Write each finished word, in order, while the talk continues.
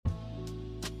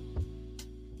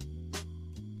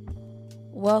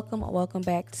Welcome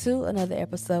back to another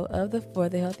episode of the For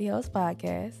the Healthy Host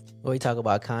podcast. Where we talk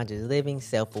about conscious living,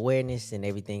 self-awareness, and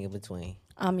everything in between.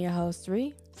 I'm your host,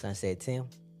 Ree. Sunset Tim.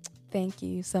 Thank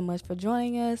you so much for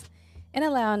joining us and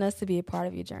allowing us to be a part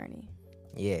of your journey.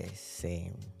 Yes,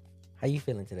 same. How you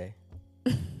feeling today?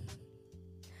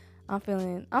 I'm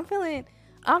feeling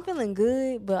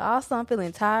good, but also I'm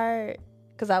feeling tired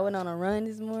because I went on a run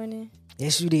this morning.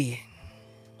 Yes, you did.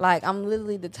 Like, I'm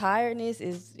literally, the tiredness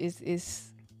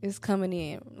is coming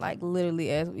in, like,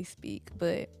 literally as we speak.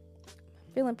 But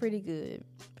feeling pretty good.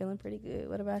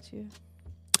 What about you?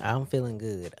 I'm feeling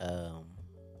good.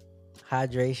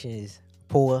 Hydration is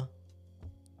poor.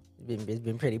 It's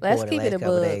been pretty poor the last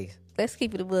couple of days. Let's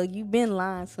keep it a bug. You've been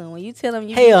lying to him. When you tell him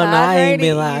you hell no, I ain't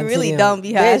been lying you to really him. don't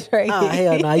be hydrated.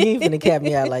 Hell no, you ain't finna cap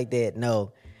me out like that.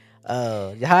 No.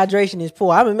 The hydration is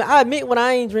poor. I admit when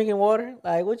I ain't drinking water.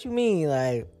 Like, what you mean?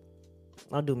 Like,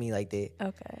 don't do me like that.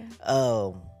 Okay.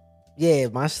 Yeah,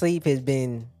 my sleep has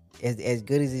been as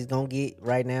good as it's gonna get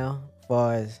right now. As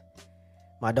far as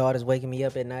my daughter's waking me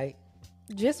up at night.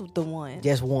 Just the one.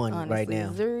 Just one. Honestly, right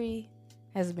now. Zuri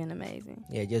has been amazing.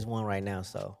 Yeah, just one right now.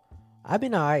 So I've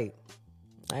been all right.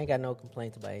 I ain't got no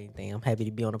complaints about anything. I'm happy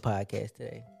to be on the podcast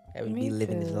today. Happy to be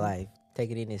living this life,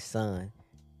 taking in this sun,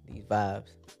 these vibes.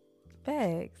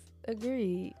 Facts.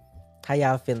 Agreed. How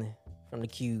y'all feeling from the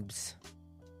cubes?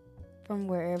 From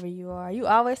wherever you are. You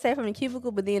always say from the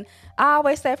cubicle, but then I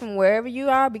always say from wherever you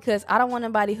are because I don't want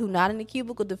nobody who not in the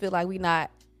cubicle to feel like we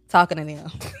not talking to them.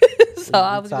 So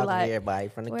I was talking like, to everybody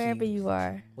from the wherever cubes. you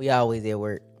are. We always at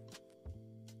work.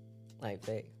 Like,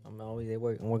 fact. I'm always at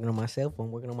work. I'm working on myself.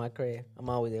 I'm working on my craft. I'm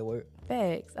always at work.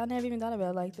 Facts. I never even thought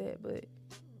about it like that, but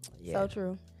Yeah. so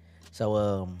true.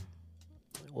 So,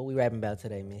 what we rapping about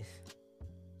today, miss?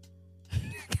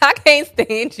 I can't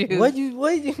stand you. What you?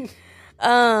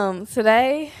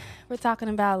 Today we're talking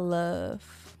about love,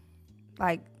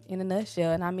 like in a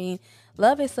nutshell. And I mean,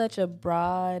 love is such a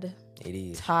broad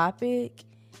topic,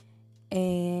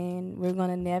 and we're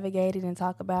gonna navigate it and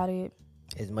talk about it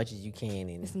as much as you can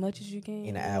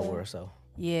in an hour or so.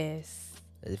 Yes.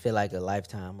 I feel like a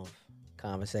lifetime of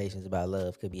conversations about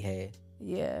love could be had.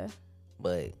 Yeah.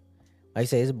 But like I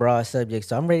say, it's a broad subject,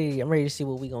 so I'm ready to see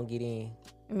what we gonna get in.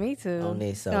 Me too. On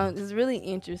this, so it's really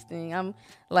interesting.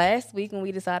 Last week when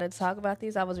we decided to talk about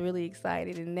this, I was really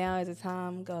excited, and now as the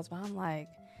time goes by,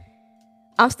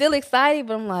 I'm still excited,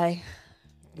 but I'm like,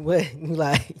 what?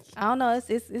 Like, I don't know.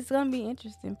 It's gonna be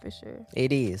interesting for sure.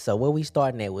 It is. So where we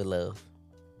starting at with love?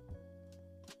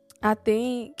 I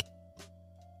think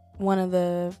one of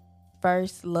the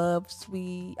first loves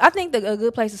I think a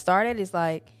good place to start at is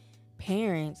like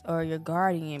parents or your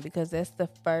guardian, because that's the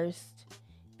first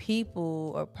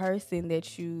people or person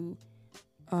that you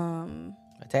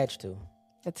attached to,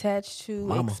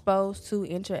 mama. Exposed to,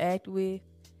 interact with.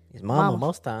 It's mama.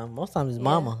 Most times it's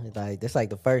mama. It's like that's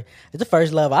like it's the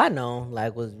first love I know,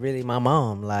 like, was really my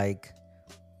mom. Like,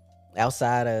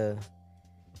 outside of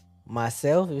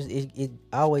myself, it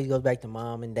always goes back to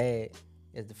mom and dad.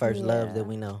 It's the first love that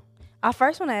we know. I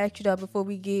first want to ask you though, before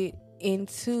we get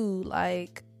into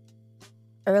like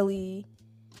early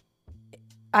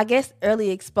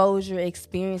exposure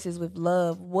experiences with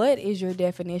love, what is your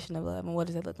definition of love, and what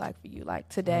does it look like for you, like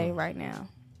today, right now?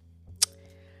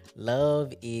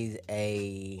 Love is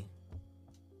a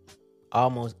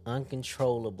almost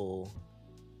uncontrollable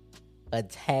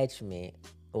attachment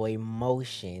or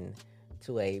emotion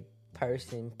to a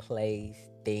person, place,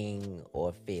 thing,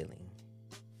 or feeling.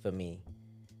 For me,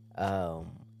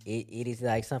 it is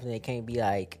like something that can't be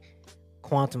like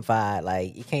quantified.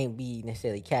 Like, it can't be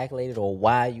necessarily calculated, or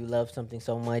why you love something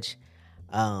so much.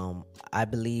 I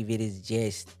believe it is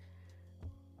just,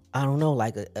 I don't know,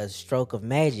 like a stroke of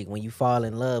magic when you fall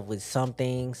in love with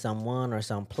something, someone, or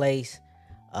some place.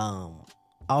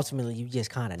 Ultimately, you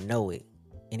just kind of know it,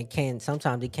 and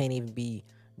sometimes it can't even be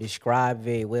described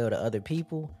very well to other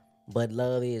people. But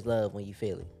love is love when you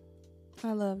feel it.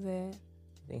 I love that.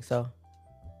 Think so?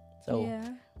 So,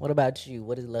 yeah. What about you?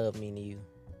 What does love mean to you?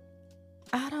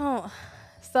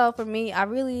 So for me, I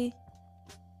really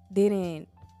didn't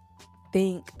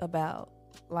think about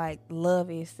like love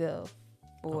itself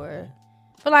for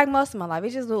like most of my life. It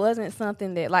just wasn't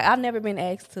something that, like, I've never been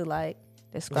asked to like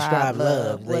describe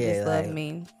love. What does love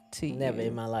mean to you? Never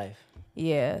in my life.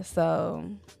 Yeah. So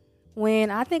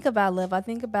when I think about love, I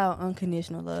think about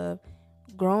unconditional love.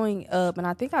 Growing up, and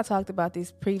I think I talked about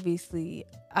this previously,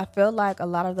 I felt like a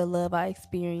lot of the love I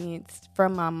experienced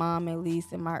from my mom, at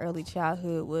least in my early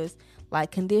childhood, was like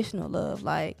conditional love.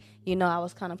 Like, I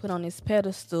was kind of put on this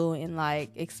pedestal and like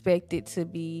expected to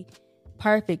be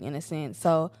perfect in a sense.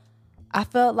 So I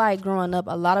felt like growing up,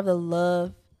 a lot of the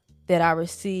love that I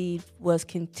received was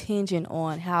contingent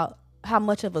on how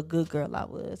much of a good girl I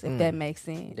was, if that makes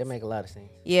sense. That make a lot of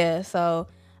sense. Yeah, so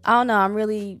I don't know. I'm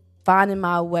really finding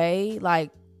my way,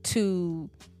 like, to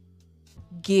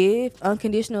give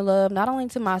unconditional love, not only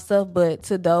to myself, but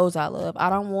to those I love. I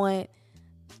don't want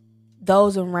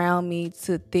those around me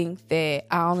to think that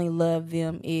I only love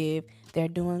them if they're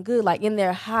doing good, like in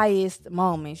their highest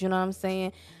moments. You know what I'm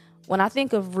saying? When I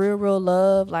think of real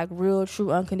love, like real,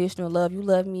 true, unconditional love, you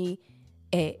love me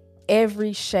at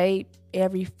every shape,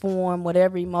 every form,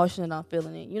 whatever emotion that I'm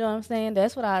feeling it. You know what I'm saying?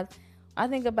 That's what I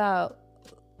think about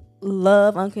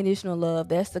love, unconditional love.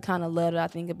 That's the kind of love that I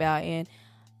think about. And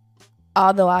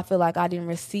although I feel like I didn't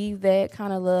receive that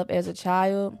kind of love as a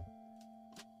child,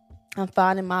 I'm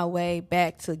finding my way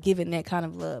back to giving that kind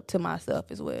of love to myself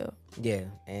as well. Yeah,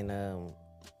 and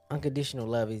unconditional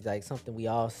love is like something we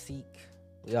all seek,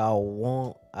 we all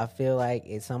want. I feel like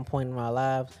at some point in our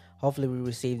lives, hopefully we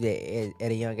received it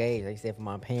at a young age, like I said, from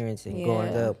my parents and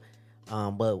growing up.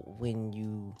 But when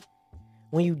you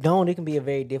don't, it can be a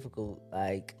very difficult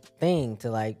like thing to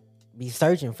like be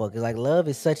searching for, because like love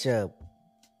is such a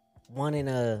one in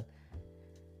a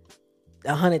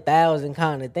 100,000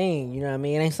 kind of thing. You know what I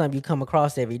mean? It ain't something you come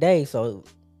across every day. So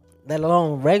let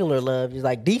alone regular love, is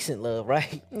like decent love,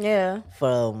 right? Yeah.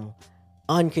 From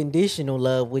unconditional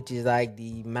love, which is like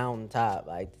the mountaintop,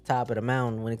 like the top of the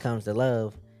mountain when it comes to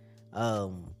love.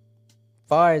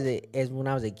 Far as when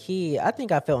I was a kid, I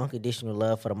think I felt unconditional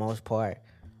love for the most part,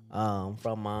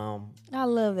 from mom. I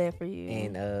love that for you.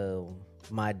 And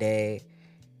my dad.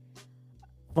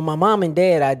 From my mom and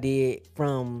dad, I did.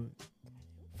 From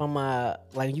my,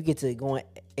 like, you get to going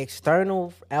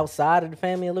external outside of the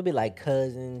family a little bit, like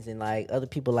cousins and like other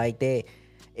people like that.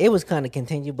 It was kind of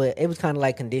contingent, but it was kind of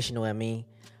like conditional at me.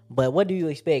 But what do you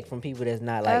expect from people that's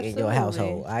not like in your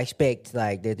household? I expect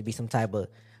like there to be some type of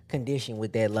condition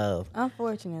with that love.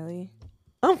 Unfortunately,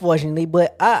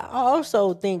 but I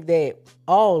also think that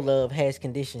all love has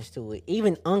conditions to it.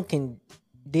 Even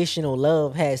unconditional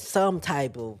love has some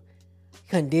type of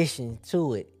condition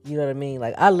to it. You know what I mean?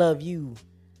 Like, I love you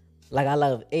like I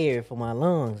love air for my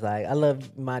lungs. Like, I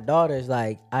love my daughters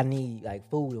like I need like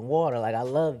food and water. Like, I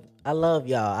love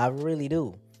y'all. I really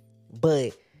do.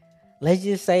 But let's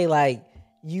just say like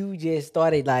you just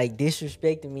started like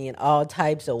disrespecting me in all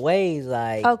types of ways.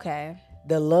 Like, okay,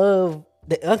 the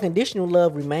unconditional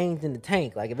love remains in the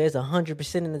tank. Like, if there's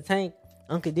 100% in the tank,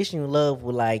 unconditional love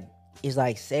will like is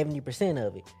like 70%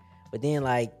 of it. But then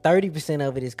like 30%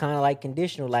 of it is kind of like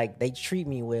conditional. Like, they treat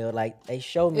me well. Like, they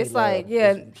show me it's love, like,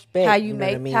 yeah, respect, how you know make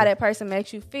what I mean? how that person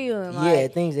makes you feel, and Yeah,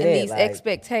 like, things of and that, these like,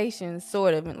 expectations,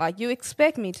 sort of, and like you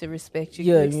expect me to respect you.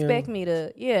 Yeah, you expect me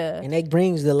to, yeah. And that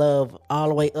brings the love all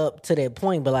the way up to that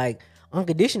point. But like,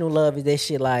 unconditional love is that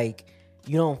shit like,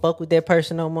 you don't fuck with that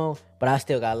person no more, but I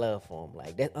still got love for them.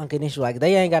 Like, that's unconditional. Like,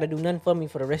 they ain't got to do nothing for me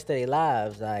for the rest of their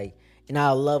lives. Like, and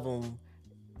I'll love them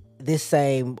this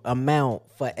same amount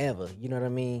forever. You know what I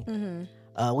mean?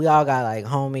 Mm-hmm. We all got like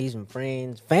homies and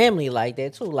friends, family like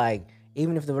that too. Like,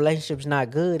 even if the relationship's not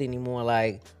good anymore,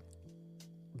 like,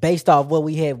 based off what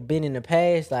we have been in the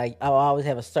past, like, I'll always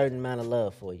have a certain amount of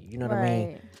love for you. You know what I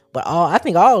mean? But I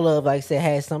think all love, like I said,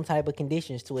 has some type of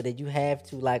conditions to it that you have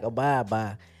to like abide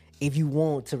by if you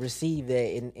want to receive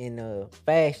that in a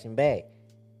fashion back.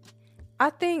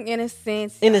 I think in a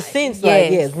sense, like,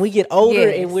 yes, when we get older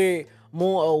and we're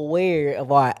more aware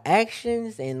of our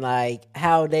actions and like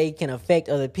how they can affect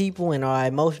other people, and our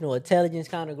emotional intelligence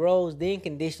kind of grows, then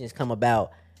conditions come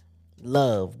about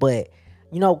love. But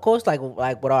you know, of course, like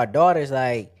with our daughters,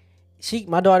 like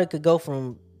my daughter could go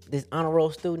from this honor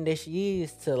roll student that she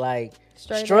is to like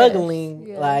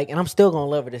struggling, like, and I'm still gonna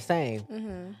love her the same.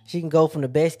 Mm-hmm. She can go from the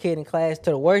best kid in class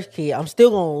to the worst kid. I'm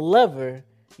still gonna love her.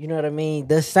 You know what I mean?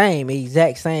 The same,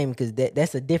 exact same, because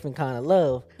that's a different kind of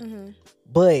love. Mm-hmm.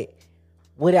 But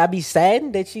would I be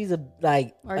saddened that she's a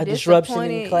disruption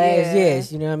in class? Yeah.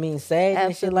 Yes, you know what I mean? Sad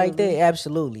and shit like that?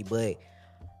 Absolutely. But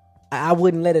I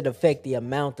wouldn't let it affect the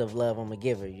amount of love I'm gonna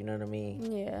give her. You know what I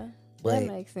mean? Yeah, but, that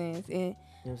makes sense. And you know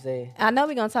what I'm saying? I know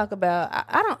we're gonna talk about.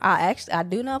 I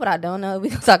do know, but I don't know. We're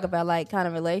gonna talk about like kind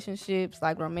of relationships,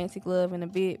 like romantic love in a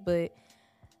bit, but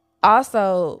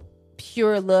also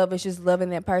pure love is just loving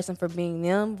that person for being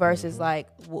them versus like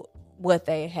what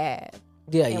they have,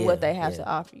 and what they have to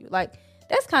offer you. Like,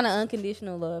 that's kind of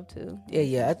unconditional love too.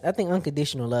 Yeah. I think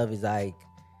unconditional love is like,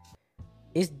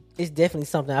 it's definitely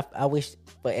something I wish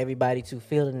for everybody to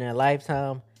feel in their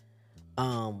lifetime.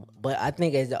 But I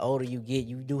think as the older you get,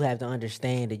 you do have to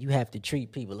understand that you have to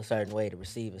treat people a certain way to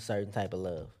receive a certain type of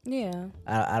love. Yeah.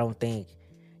 I don't think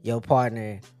your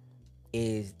partner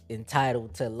is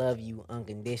entitled to love you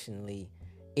unconditionally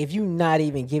if you not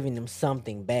even giving them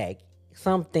something back,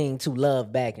 something to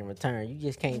love back in return, you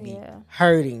just can't be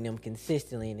hurting them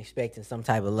consistently and expecting some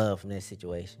type of love from that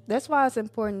situation. That's why it's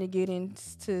important to get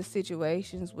into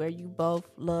situations where you both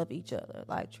love each other,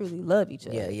 like truly love each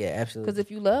other. Yeah, absolutely. Because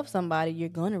if you love somebody, you're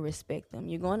gonna respect them.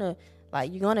 You're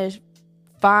gonna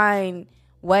find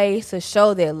ways to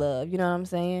show that love. You know what I'm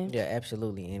saying? Yeah,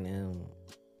 absolutely. And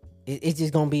it's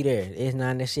just gonna be there. It's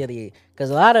not necessarily because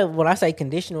a lot of when I say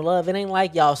conditional love, it ain't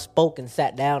like y'all spoke and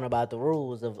sat down about the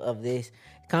rules of this.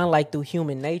 Kind of like through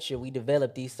human nature, we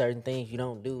develop these certain things you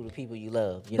don't do to people you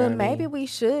love. You know what I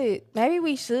mean? Maybe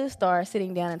we should start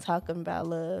sitting down and talking about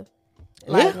love,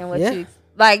 like and what you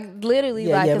like. Literally,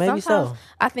 like maybe sometimes so.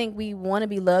 I think we want to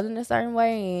be loved in a certain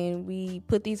way, and we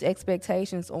put these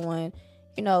expectations on,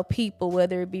 people,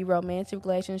 whether it be romantic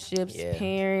relationships,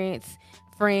 parents,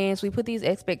 friends. We put these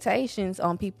expectations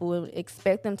on people and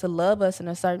expect them to love us in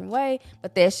a certain way,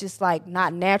 but that's just like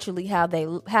not naturally how they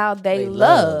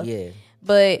love. Yeah.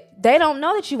 But they don't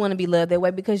know that you want to be loved that way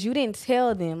because you didn't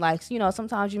tell them. Like,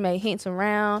 sometimes you may hint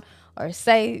around or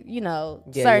say,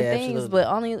 certain things, but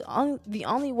the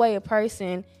only way a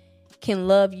person can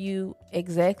love you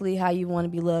exactly how you want to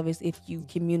be loved is if you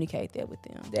communicate that with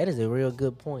them. That is a real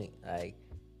good point. Like,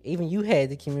 even you had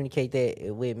to communicate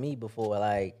that with me before,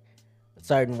 like,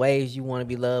 certain ways you want to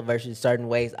be loved versus certain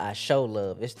ways I show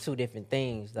love. It's two different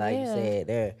things. Like you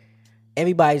said,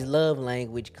 everybody's love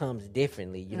language comes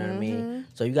differently. You know what I mean?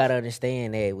 So you got to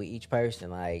understand that with each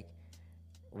person, like,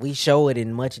 we show it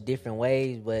in much different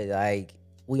ways, but like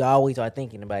we always are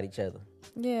thinking about each other.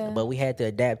 Yeah. But we had to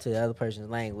adapt to the other person's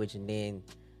language, and then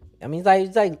I mean,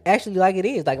 it's like actually like it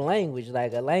is like language.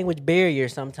 Like a language barrier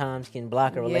sometimes can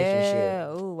block a relationship. Yeah.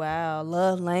 Oh wow,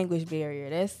 love language barrier.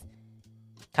 That's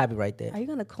copyright that. Are you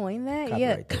gonna coin that?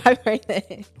 Copyright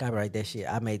that. Copyright that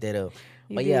shit. I made that up.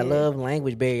 But yeah, love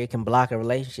language barrier can block a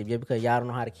relationship just because y'all don't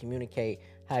know how to communicate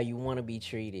how you want to be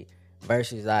treated.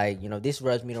 Versus like, this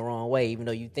rubs me the wrong way, even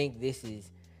though you think this is,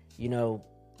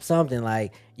 something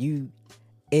like you.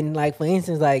 And like for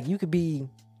instance, like you could be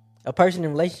a person in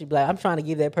a relationship, like I'm trying to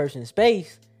give that person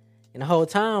space, and the whole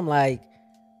time, like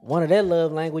one of their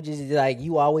love languages is like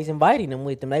you always inviting them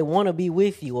with them. They want to be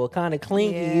with you, or kind of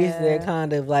clingy is their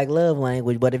kind of like love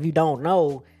language. But if you don't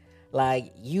know,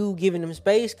 like you giving them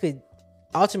space could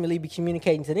ultimately be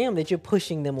communicating to them that you're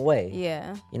pushing them away.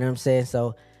 Yeah, you know what I'm saying.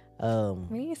 So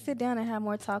we need to sit down and have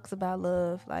more talks about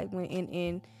love, like when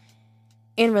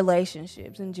in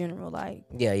relationships in general. Like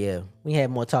we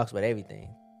had more talks about everything.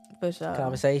 For sure.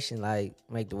 Conversation, like,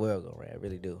 make the world go round. I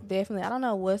really do. Definitely. I don't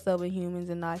know what's up with humans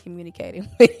and not communicating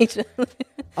with each other.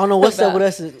 I don't know what's up with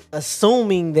us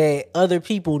assuming that other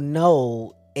people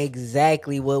know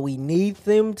exactly what we need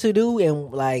them to do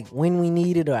and, like, when we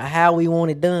need it or how we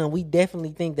want it done. We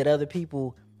definitely think that other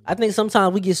people... I think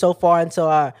sometimes we get so far into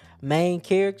our main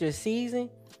character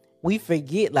season, we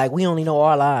forget, like, we only know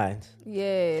our lines.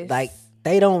 Yes. Like...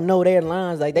 They don't know their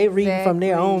lines. Like, they read from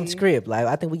their own script. Like,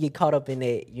 I think we get caught up in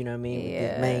that, you know what I mean? Yeah.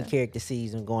 With the main character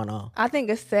season going on. I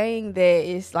think a saying that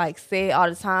is, like, said all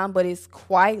the time, but it's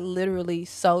quite literally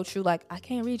so true. Like, I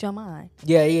can't read your mind.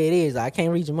 Yeah, it is. I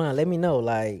can't read your mind. Let me know.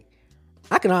 Like,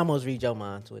 I can almost read your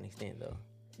mind to an extent, though.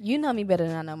 You know me better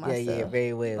than I know myself. Yeah,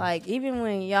 very well. Like, even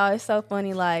when, y'all, it's so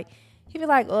funny, like, he be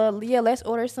like, let's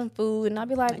order some food. And I'll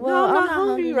be like, well, I'm not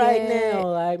hungry right yet. now.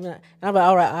 Like, and I'm like,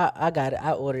 all right, I got it.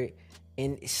 I ordered it.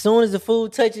 And as soon as the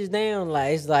food touches down,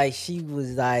 like it's like she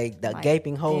was like the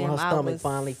gaping hole in her stomach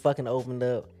finally fucking opened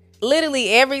up. Literally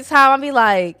every time I be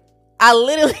like, I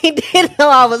literally didn't know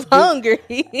I was hungry.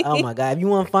 Oh my God. If you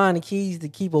want to find the keys to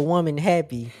keep a woman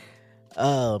happy,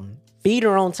 feed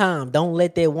her on time. Don't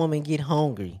let that woman get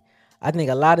hungry. I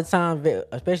think a lot of times,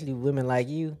 especially women like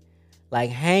you, like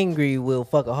hangry will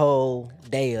fuck a whole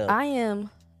day up. I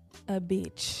am a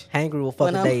bitch. Hangry will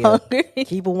fuck a day up.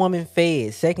 Keep a woman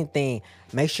fed. Second thing,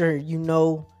 make sure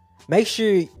you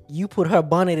put her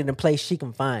bonnet in a place she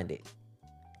can find it.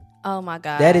 Oh my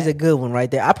God, that is a good one right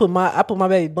there. I put my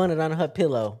baby bonnet under her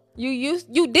pillow.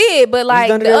 You did, but like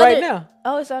it's under there right now.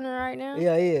 Oh, it's under right now.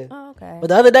 Yeah. Oh, okay. But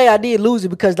the other day I did lose it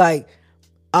because like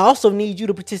I also need you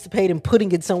to participate in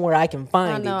putting it somewhere I can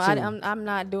find it. I know. I'm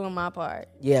not doing my part.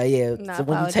 Yeah. So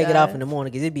when you take it off in the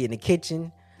morning, because it'd be in the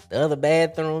kitchen. The other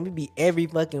bathroom, it be every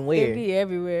fucking where. It be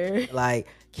everywhere. Like,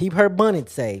 keep her bonnet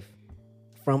safe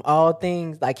from all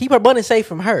things. Like, keep her bonnet safe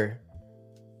from her.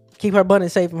 Keep her bonnet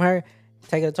safe from her.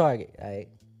 Take her to Target. Right?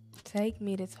 Take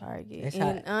me to Target. That's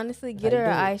and honestly, get her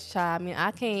an ice chai. I mean,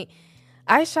 I can't.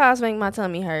 Ice chais make my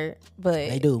tummy hurt, but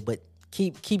they do. But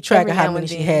keep track of how many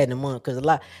she had in a month. Because a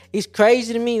lot. It's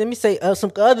crazy to me. Let me say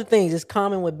some other things. It's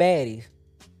common with baddies.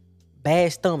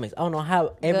 bad stomachs. I don't know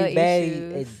how every Gut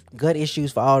baddie issues. gut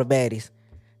issues for all the baddies.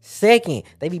 Second,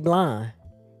 they be blind.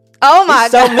 Oh my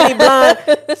There's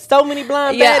god. so many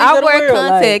blind Yeah, baddies I in the wear world,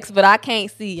 contacts, but I can't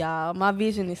see y'all. My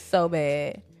vision is so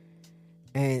bad.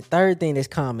 And third thing that's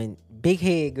common, big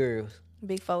head girls.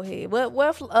 Big forehead.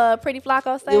 What Pretty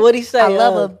Flacco say? Yeah, what'd he say? I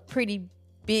love a pretty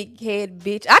big head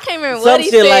bitch. I can't remember Some what he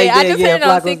shit said. like I that, just yeah, heard it on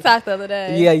Flacco's- TikTok the other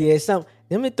day. Yeah.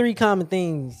 Them are 3 common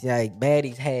things like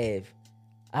baddies have.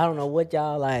 I don't know what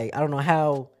y'all like. I don't know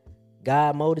how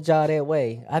God molded y'all that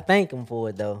way. I thank him for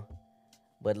it though.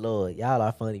 But Lord, y'all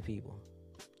are funny people.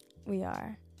 We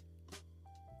are.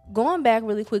 Going back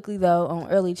really quickly though on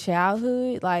early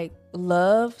childhood, like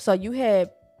love. So you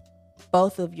had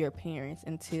both of your parents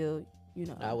until, you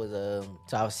know. I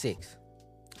was 6.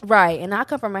 Right. And I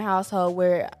come from a household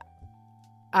where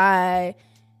a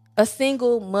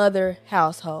single mother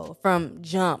household from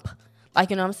jump. Like,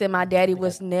 you know what I'm saying? My daddy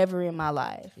was never in my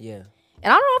life. Yeah.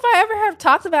 And I don't know if I ever have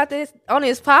talked about this on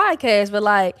this podcast, but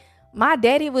like my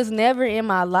daddy was never in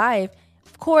my life.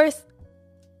 Of course,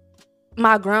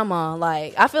 my grandma,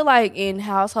 like I feel like in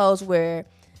households where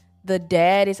the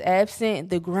dad is absent,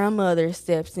 the grandmother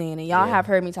steps in. And y'all have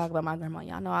heard me talk about my grandma.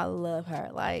 Y'all know I love her.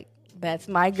 Like, that's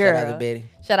my girl. Shout out to Betty.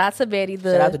 Shout out to Betty.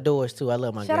 Shout out to Doris too. I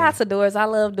love my Shout grandma. out to Doris. I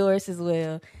love Doris as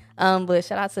well. But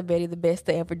shout out to Betty, the best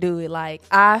to ever do it. Like,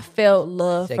 I felt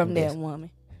love Second from best. that woman.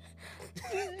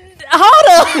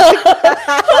 Hold up. Who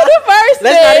the first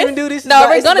Let's best? not even do this. No,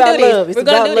 we're It's gonna about do this. love. It's We're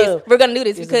gonna about do this. love. We're gonna do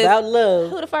this It's because about love.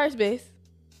 who the first best?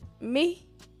 Me.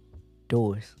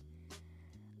 Doris.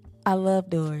 I love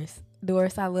Doris.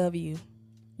 Doris, I love you.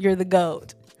 You're the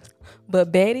GOAT.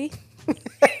 But Betty,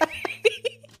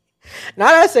 Now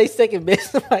that I say second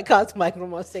best, I call my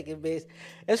grandma second best.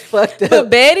 That's fucked but up.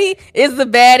 Betty is the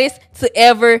baddest to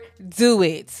ever do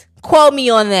it. Quote me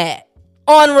on that.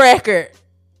 On record.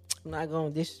 I'm not gonna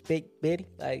disrespect Betty.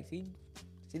 Like she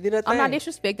did her thing. I'm not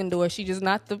disrespecting Doris. She just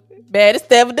not the baddest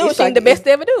to ever do it. It's She ain't like- the best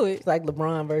to ever do it. It's like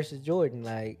LeBron versus Jordan.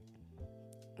 Like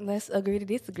Let's agree to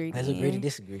disagree. let's then. agree to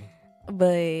disagree.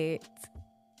 But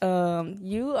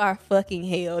you are fucking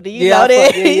hell. Do you know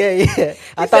that? Yeah.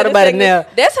 I thought about it now.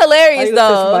 That's How hilarious you gonna tell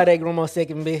though. somebody that grandma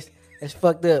second best? That's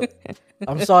fucked up.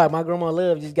 I'm sorry, my grandma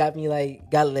love just got me like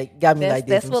got me like this.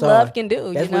 That's I'm what sorry. love can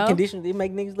do. That's you know? what conditions they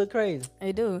make niggas look crazy.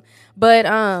 They do. But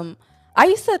I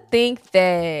used to think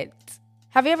that.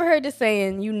 Have you ever heard the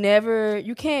saying?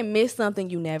 You can't miss something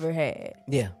you never had.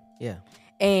 Yeah.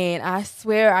 And I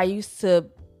swear I used to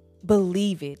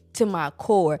believe it to my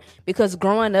core because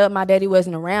growing up, my daddy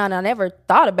wasn't around. I never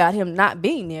thought about him not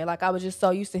being there. Like I was just so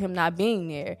used to him not being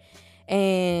there.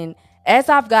 And as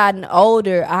I've gotten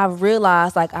older, I've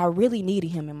realized like I really needed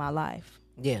him in my life.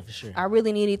 Yeah, for sure. I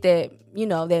really needed that,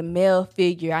 that male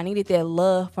figure. I needed that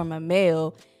love from a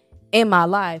male in my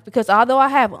life because although I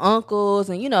have uncles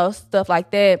and, stuff like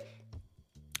that,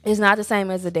 it's not the same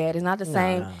as a dad. It's not the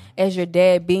same as your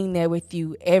dad being there with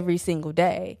you every single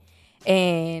day.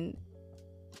 And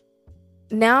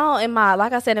now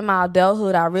like I said, in my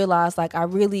adulthood, I realized like I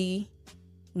really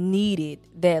needed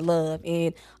that love.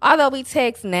 And although we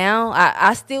text now,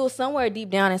 I still somewhere deep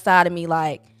down inside of me,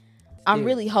 like I'm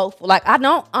really hopeful. Like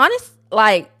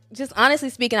just honestly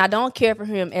speaking, I don't care for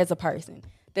him as a person,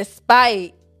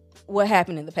 despite what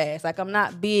happened in the past. Like I'm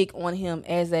not big on him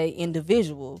as a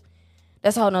individual.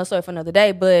 That's a whole nother story for another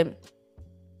day. But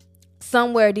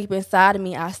somewhere deep inside of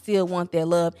me, I still want that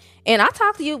love. And I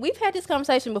talk to you. We've had this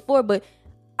conversation before, but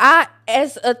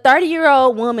as a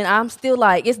 30-year-old woman, I'm still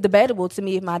like, it's debatable to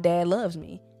me if my dad loves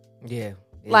me. Yeah.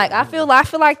 Like I feel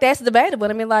like that's debatable.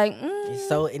 I mean, like it's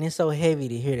so heavy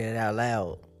to hear that out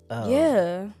loud.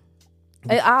 Yeah.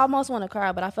 I almost want to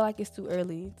cry, but I feel like it's too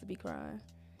early to be crying.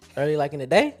 Early like in the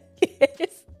day?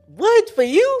 Yes. What for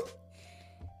you?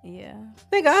 Yeah.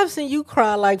 Nigga, I've seen you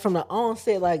cry like from the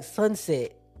onset, like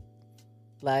sunset.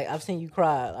 Like I've seen you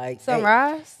cry like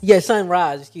Sunrise?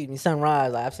 Sunrise. Excuse me,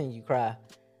 sunrise. Like I've seen you cry.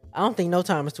 I don't think no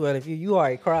time is too early for you. You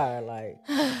already cried, like.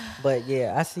 But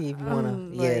yeah, I see if you wanna,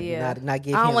 not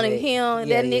give him. I don't want to that. him.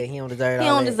 Yeah, That nigga, he don't deserve. he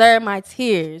all don't that. deserve my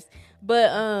tears.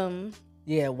 But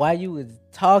Yeah, while you was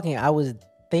talking, I was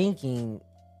thinking,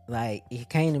 like, it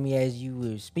came to me as you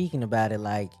were speaking about it,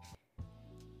 like,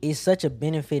 it's such a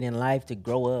benefit in life to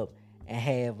grow up and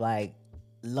have, like,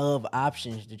 love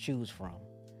options to choose from.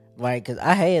 Right? Because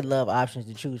I had love options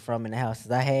to choose from in the house.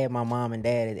 'Cause I had my mom and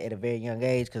dad at a very young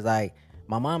age. Because, like,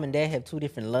 my mom and dad have two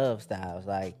different love styles.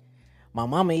 Like, my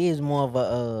mama is more of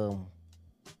a,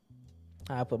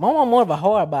 my mom more of a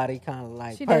hard body kind of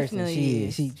like She person. definitely She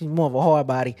is. She's more of a hard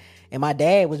body. And my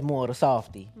dad was more of the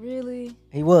softy. really,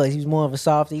 He was more of a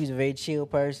softy. He was a very chill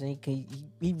person.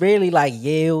 He rarely like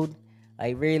yelled.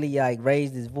 like really like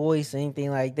raised his voice or anything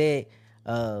like that.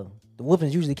 The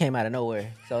whoopings usually came out of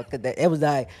nowhere. So 'cause it was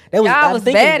like that was Y'all I'm was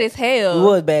thinking, bad as hell. We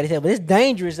was bad as hell, but it's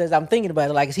dangerous as I'm thinking about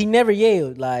it. Like, 'cause he never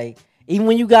yelled. Like, even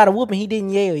when you got a whooping, he didn't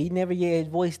yell. He never yelled. His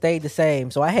voice stayed the same.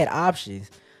 So I had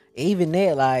options. Even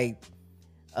that, like,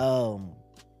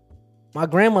 my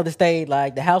grandmother stayed,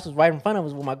 like, the house was right in front of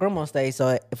us where my grandma stayed.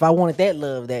 So if I wanted that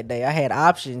love that day, I had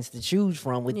options to choose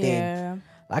from within. Yeah.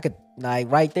 I could,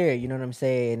 like, right there, you know what I'm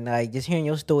saying? And, like, just hearing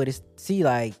your story to see,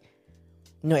 like,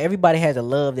 you know, everybody has a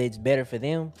love that's better for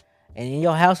them. And in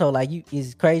your household, like,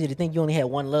 it's crazy to think you only had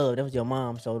one love. That was your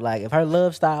mom. So, like, if her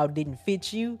love style didn't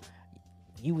fit you,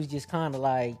 you was just kind of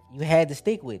like, you had to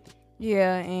stick with it.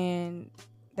 Yeah, and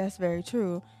that's very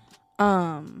true.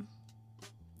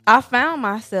 I found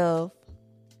myself,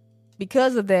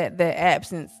 because of the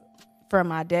absence from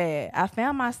my dad, I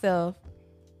found myself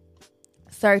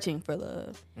searching for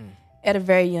love at a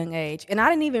very young age. And I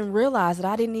didn't even realize it.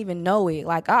 I didn't even know it.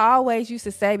 Like, I always used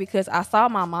to say, because I saw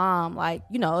my mom, like,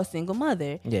 you know, a single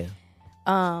mother. Yeah.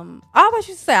 I always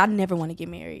used to say, I never want to get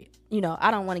married. You know,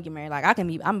 I don't want to get married. Like,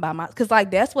 I'm by my, because,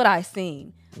 like, that's what I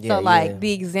seen. Yeah, so, like, yeah.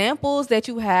 the examples that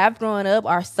you have growing up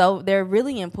they're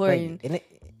really important. And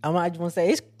I just want to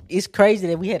say, it's crazy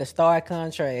that we had a stark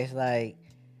contrast, like,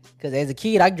 because as a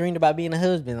kid, I dreamed about being a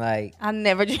husband. Like, I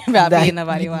never dreamed about being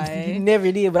nobody's You wife.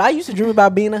 never did, but I used to dream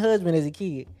about being a husband as a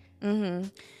kid.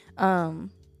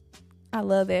 I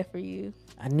love that for you.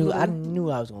 I knew I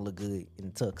was gonna look good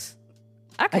in the tux.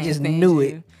 I just stand knew you.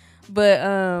 it. But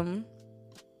and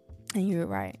you were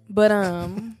right. But what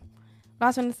I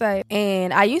was going to say,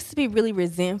 and I used to be really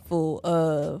resentful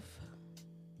of,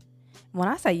 when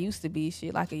I say used to be,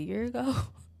 shit, like a year ago.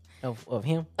 Of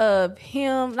him? Of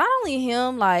him, not only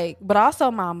him, like, but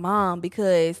also my mom,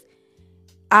 because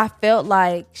I felt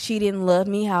like she didn't love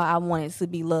me how I wanted to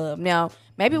be loved. Now,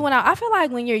 maybe I feel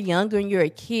like when you're younger and you're a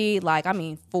kid, like,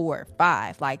 4 or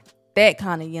 5, like that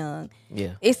kind of young.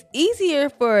 Yeah. It's easier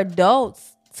for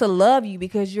adults to love you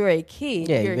because you're a kid.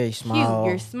 Yeah, you're very cute, small.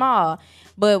 you're small.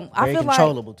 But I Very feel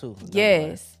controllable too.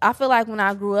 Yes. I feel like when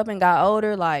I grew up and got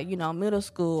older, like, you know, middle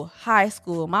school, high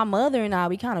school, my mother and I,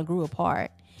 we kind of grew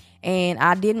apart. And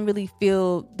I didn't really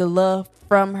feel the love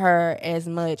from her as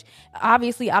much.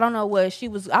 Obviously, I don't know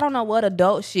what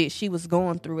adult shit she was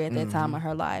going through at that time of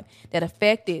her life that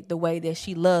affected the way that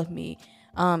she loved me.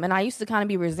 And I used to kind of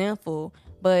be resentful,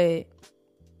 but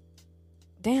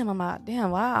damn, why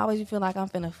I always feel like I'm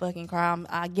finna fucking cry.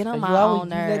 I get on my own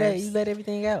nerves. You let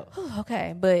everything out.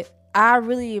 Okay, but I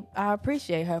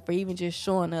appreciate her for even just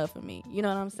showing up for me. You know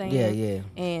what I'm saying? Yeah, yeah.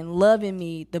 And loving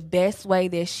me the best way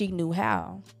that she knew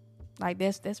how. Like,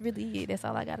 that's really it. That's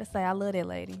all I gotta say. I love that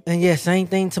lady. And yeah, same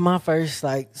thing to my first,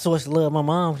 like, source of love. My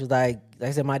mom was like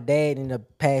I said, my dad ended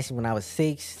up passing when I was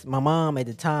 6. My mom at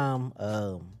the time,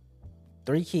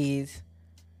 3 kids.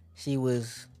 My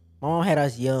mom had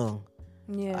us young.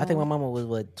 Yeah. I think my mama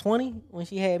was 20 when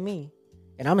she had me,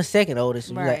 and I'm the second oldest.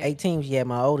 So she was like 18 when she had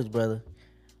my oldest brother.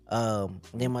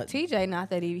 Then my TJ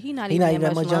not even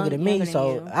that much younger than me.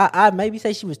 So you. I maybe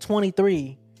say she was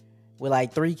 23 with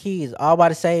like 3 kids, all by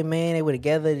the same man. They were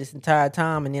together this entire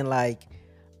time, and then like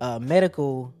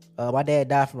medical. My dad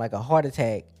died from like a heart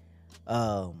attack,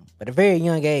 at a very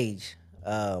young age,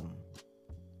 or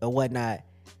whatnot.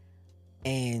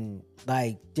 And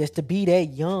like just to be that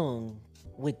young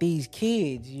with these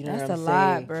kids, you know, that's what I'm a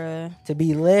saying? lot, bruh. To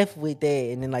be left with that,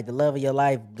 and then like the love of your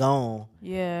life gone.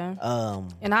 Yeah.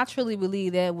 And I truly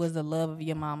believe that was the love of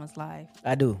your mama's life.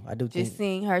 I do. Just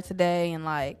seeing her today and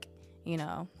like, you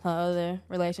know, her other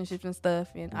relationships and stuff,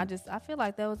 and I feel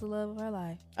like that was the love of her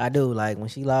life. I do. Like when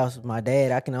she lost my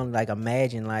dad, I can only like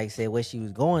imagine, like, say what she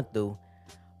was going through.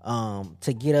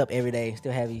 To get up every day,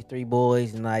 still have these 3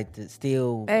 boys, and like to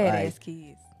still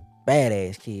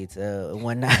badass kids and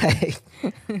whatnot.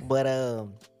 But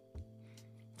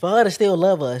for her to still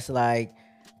love us, like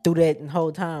through that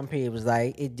whole time period, was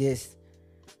like, it just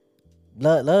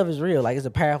love is real. Like, it's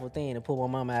a powerful thing to pull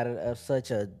my mom out of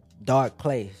such a dark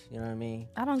place. You know what I mean?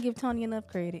 I don't give Tony enough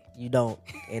credit. You don't,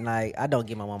 and like I don't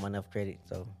give my mom enough credit,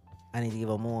 so I need to give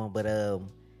her more. But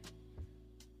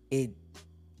it,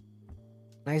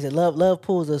 like I said, love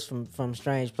pulls us from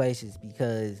strange places,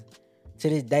 because to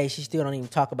this day she still don't even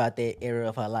talk about that era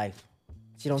of her life.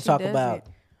 She talk about.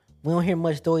 We don't hear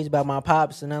much stories about my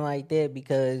pops and nothing like that,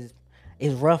 because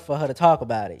it's rough for her to talk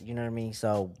about it. You know what I mean?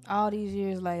 So all these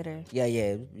years later.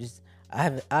 Yeah. Just I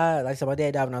like I said, my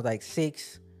dad died when I was like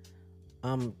 6.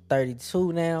 I'm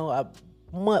 32 now.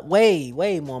 Way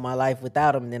more of my life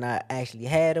without him than I actually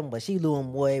had him. But she knew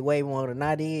him way more than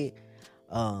I did.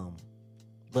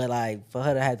 But like for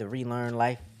her to have to relearn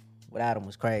life without him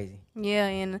was crazy. Yeah,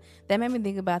 and that made me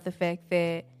think about the fact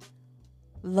that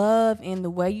love and the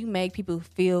way you make people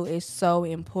feel is so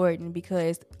important,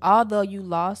 because although you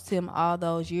lost him all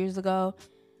those years ago,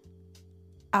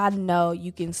 I know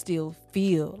you can still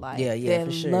feel like that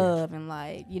for sure. love and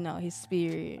like, you know, his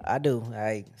spirit. I do.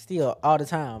 Like still all the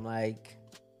time. Like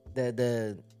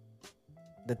the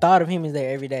thought of him is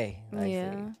there every day. Like,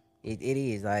 Yeah. It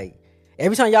is. Like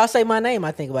every time y'all say my name,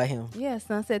 I think about him. Yeah,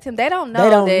 Sunset Tim. They don't know They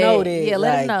don't that. know that, Yeah, let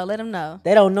like, them know. Let them know.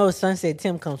 They don't know Sunset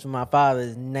Tim comes from my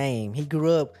father's name. He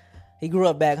grew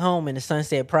up back home in the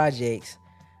Sunset Projects.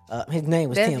 His name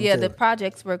was Tim. Yeah, too. the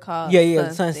projects were called.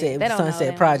 The Sunset. They don't know Sunset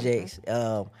that. Projects.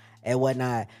 And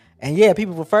whatnot. And yeah,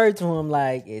 people referred to him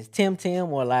like it's Tim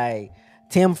or like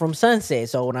Tim from Sunset.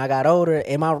 So when I got older,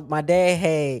 and my dad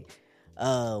had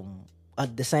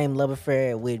the same love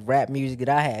affair with rap music that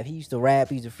I have. He used to rap,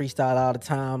 he used to freestyle all the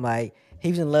time. Like he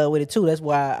was in love with it too. That's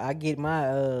why I get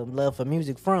my love for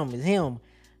music from is him.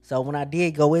 So when I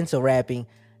did go into rapping,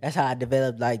 that's how I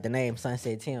developed like the name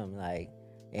Sunset Tim. Like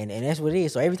and that's what it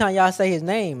is. So every time y'all say his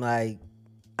name, like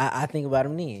I think about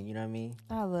him then. You know what I mean?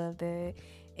 I love that.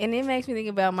 And it makes me think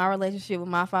about my relationship with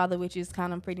my father, which is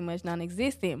kind of pretty much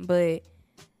non-existent. But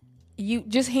you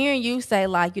just hearing you say,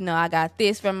 like, you know, I got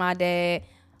this from my dad.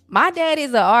 My dad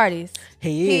is an artist.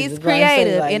 He's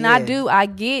creative. Like, and yeah. I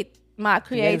get my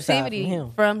creativity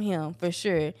from him for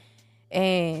sure.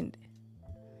 And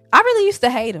I really used to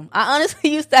hate him. I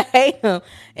honestly used to hate him.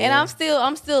 And I'm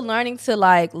still learning to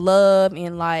like love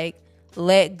and like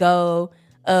let go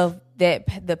of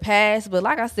the past. But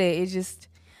like I said, it's just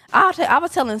I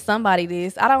was telling somebody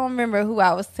this. I don't remember who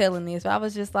I was telling this, but I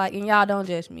was just like, and y'all don't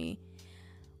judge me.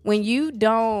 When you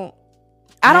don't,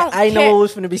 I know what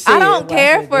was going to be said. I don't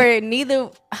care for it neither.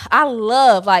 I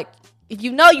love, like, if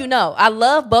you know. I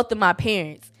love both of my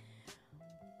parents.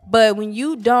 But when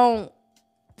you don't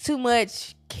too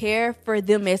much care for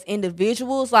them as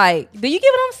individuals, like, do you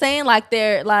get what I'm saying? Like,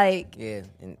 they're like, yeah,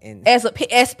 and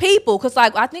as people, because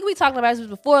like I think we talked about this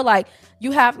before. Like,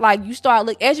 you have like you start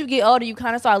as you get older, you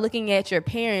kind of start looking at your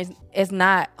parents as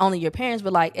not only your parents,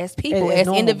 but like as people, as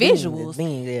individuals.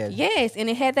 Beings, yeah. Yes, and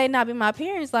had they not been my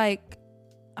parents, like,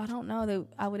 I don't know that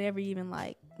I would ever even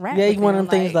like rap. Yeah, with one of them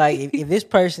things like if this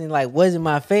person like wasn't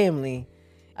my family,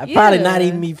 I'd probably not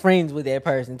even be friends with that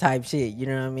person type shit. You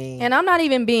know what I mean? And I'm not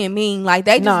even being mean. Like,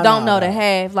 they just don't know to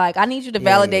have. Like, I need you to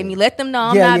validate me. Let them know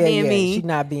I'm not being mean. She's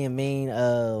not being mean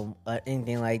or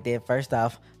anything like that. First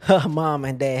off, her mom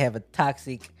and dad have a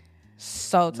toxic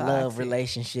love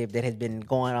relationship that has been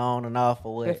going on and off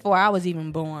for what? Before I was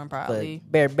even born, probably.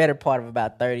 But better part of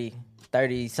about 30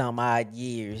 some odd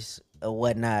years or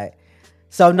whatnot.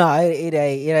 So no, it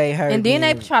ain't her. And then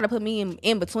they try to put me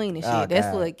in between and shit. Oh, that's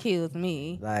God. what kills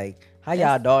me. Like, how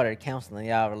y'all daughter counseling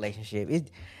y'all relationship? It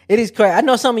is crazy. I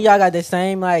know some of y'all got the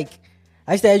same, like,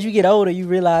 I said, as you get older, you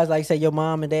realize, like, say your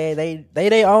mom and dad, they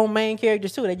their own main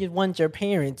characters too. They just weren't your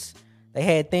parents. They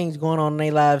had things going on in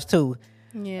their lives too.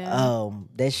 Yeah.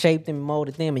 That shaped them and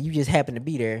molded them, and you just happened to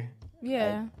be there.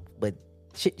 Yeah. But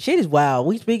shit is wild.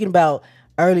 We speaking about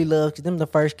early love, because them the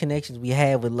first connections we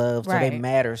have with love, so they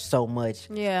matter so much.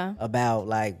 Yeah. About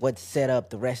like what set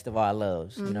up the rest of our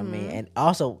loves. You know what I mean? And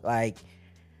also like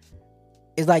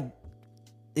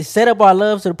it set up our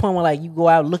love to the point where like you go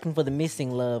out looking for the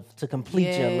missing love to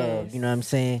complete your love. You know what I'm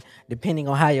saying? Depending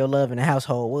on how your love in the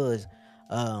household was.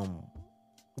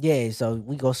 So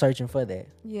we go searching for that.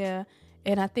 Yeah.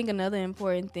 And I think another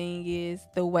important thing is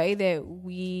the way that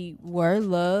we were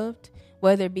loved,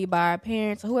 whether it be by our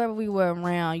parents or whoever we were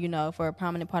around, you know, for a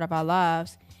prominent part of our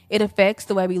lives, it affects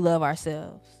the way we love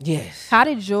ourselves. Yes. How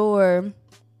do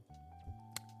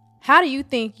you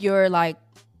think your, like,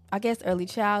 I guess early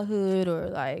childhood or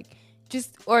like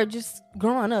just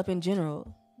growing up in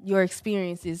general, your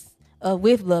experiences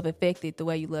with love affected the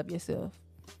way you love yourself?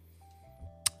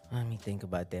 Let me think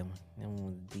about that one. That one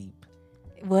was deep.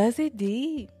 Was it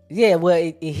deep? Yeah, well,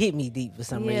 it hit me deep for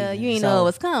some reason. Yeah, you ain't know it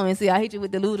was coming. See, I hit you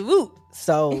with the loo-de-woo.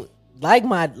 So, like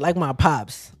my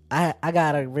pops, I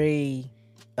got a very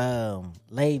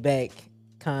laid back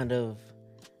kind of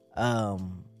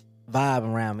vibe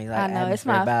around me. Like, I know it's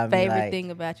my favorite like, thing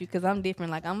about you, because I'm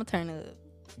different. Like, I'm gonna turn up.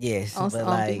 Yes, on but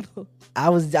like people. I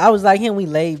was like him. We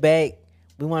laid back.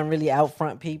 We weren't really out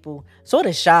front people. Sort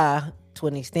of shy to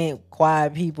an extent,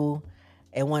 quiet people,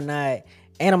 and whatnot.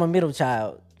 And I'm a middle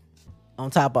child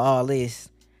on top of all this.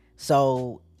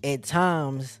 So at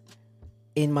times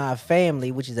in my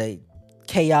family, which is I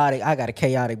got a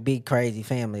chaotic, big, crazy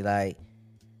family. Like,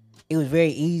 it was very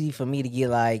easy for me to get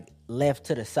like left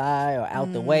to the side or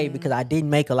out the way because I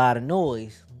didn't make a lot of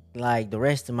noise. Like the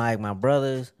rest of my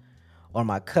brothers or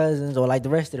my cousins or like the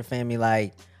rest of the family,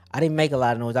 like I didn't make a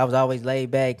lot of noise. I was always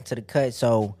laid back to the cut.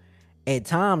 So at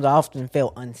times I often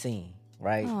felt unseen,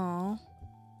 right? Aw.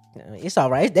 It's all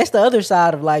right. That's the other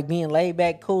side of like being laid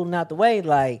back, cool, and out the way.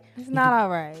 Like It's not all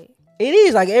right. it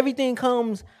is like everything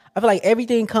comes. I feel like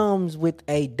everything comes with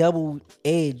a double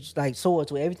edge, like sword.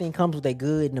 So everything comes with a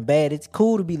good and a bad. It's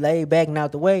cool to be laid back and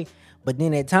out the way, but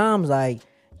then at times like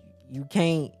you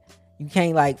can't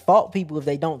like fault people if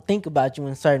they don't think about you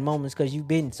in certain moments because you've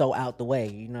been so out the way.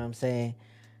 You know what I'm saying?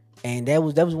 And that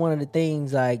was one of the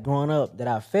things like growing up that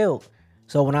I felt.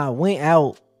 So when I went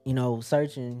out, you know,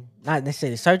 searching, not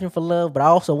necessarily searching for love, but I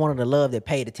also wanted a love that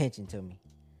paid attention to me.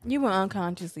 You were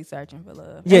unconsciously searching for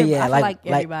love. Yeah, I feel like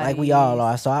everybody we all is.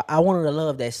 are. So I wanted a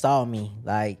love that saw me,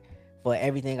 like for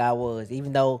everything I was.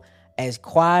 Even though as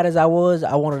quiet as I was,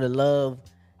 I wanted a love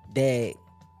that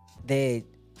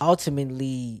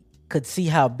ultimately could see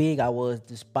how big I was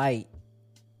despite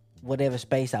whatever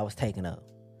space I was taking up.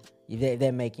 If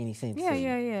that make any sense? Yeah, to you.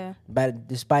 yeah. But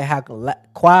despite how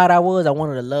quiet I was, I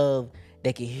wanted a love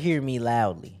that could hear me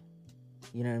loudly.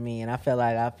 You know what I mean? And I felt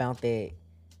like I found that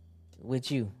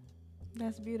with you.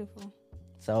 That's beautiful.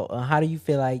 So how do you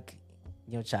feel like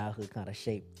your childhood kind of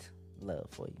shaped love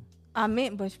for you? I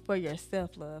meant, but for your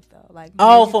self love though. Like, Oh,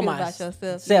 how you for feel my about yourself.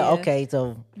 self. Yeah. Okay,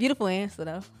 so Beautiful answer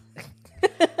though.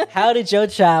 how did your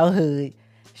childhood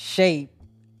shape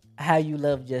how you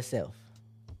loved yourself?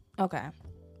 Okay.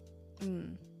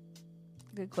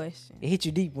 Good question. It hit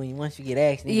you deep once you get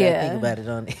asked. And you gotta think about it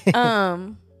on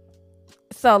it.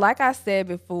 So like I said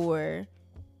before,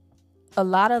 a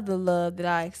lot of the love that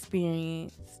I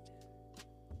experienced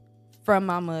from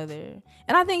my mother,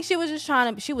 and I think she was just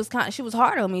she was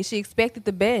hard on me. She expected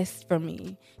the best from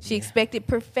me. She expected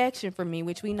perfection from me,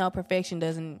 which we know perfection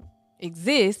doesn't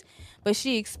exist, but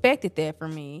she expected that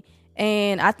from me.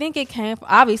 And I think it came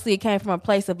from a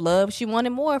place of love. She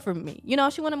wanted more from me. You know,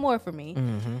 she wanted more from me.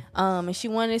 Mm-hmm. And she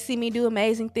wanted to see me do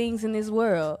amazing things in this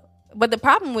world. But the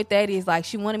problem with that is, like,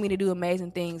 she wanted me to do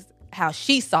amazing things how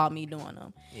she saw me doing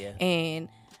them. Yeah. And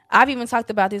I've even talked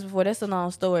about this before. That's a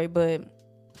long story. But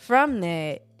from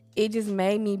that, it just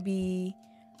made me be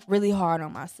really hard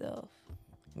on myself.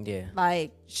 Yeah.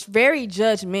 Like, very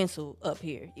judgmental up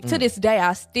here. To this day,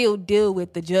 I still deal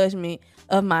with the judgment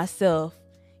of myself,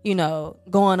 you know,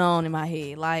 going on in my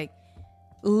head. Like,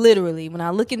 literally, when I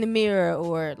look in the mirror,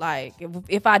 or like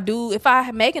if I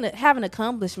have an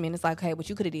accomplishment, it's like, hey, but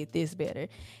you could have did this better.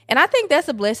 And I think that's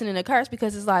a blessing and a curse,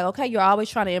 because it's like, okay, you're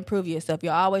always trying to improve yourself,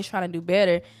 you're always trying to do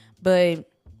better, but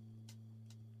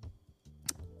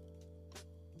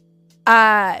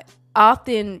I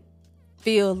often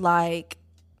feel like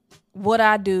what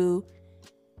I do,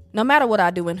 no matter what I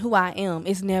do and who I am,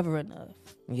 it's never enough.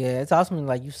 Yeah, it's ultimately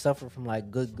like you suffer from like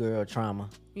good girl trauma.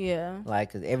 Yeah.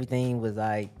 Like, cause everything was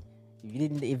like,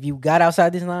 if you got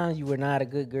outside this line, you were not a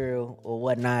good girl or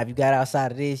whatnot. If you got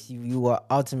outside of this, you were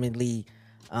ultimately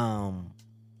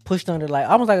pushed under like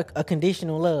almost like a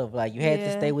conditional love. Like you had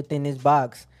to stay within this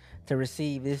box to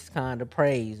receive this kind of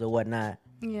praise or whatnot.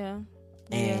 Yeah.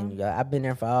 And I've been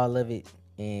there for all of it.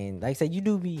 And like I said, you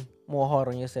do be more hard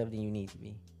on yourself than you need to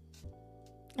be.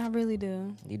 I really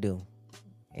do. You do.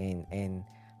 And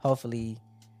hopefully,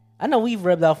 I know we've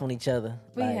rubbed off on each other.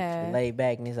 We have. The laid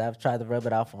backness. I've tried to rub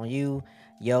it off on you.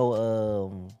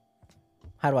 Yo,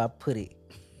 how do I put it?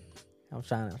 I'm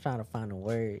trying to find a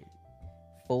word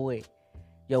for it.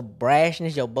 Your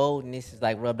brashness, your boldness is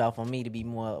like rubbed off on me to be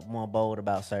more bold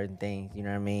about certain things. You know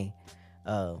what I mean?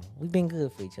 We've been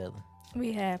good for each other.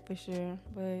 We have, for sure,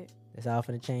 but it's all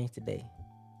finna change today.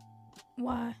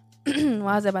 Why?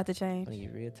 Why is that about to change? I'm gonna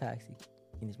get real toxic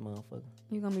in this motherfucker.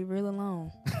 You're gonna be real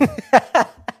alone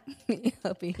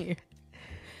up in here.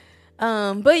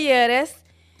 But yeah,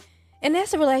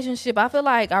 that's a relationship. I feel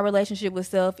like our relationship with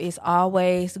self is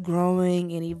always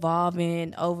growing and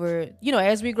evolving over, you know,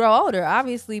 as we grow older,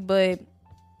 obviously. But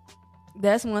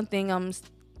that's one thing I'm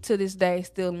to this day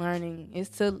still learning, is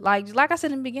to like I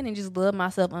said in the beginning, just love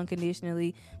myself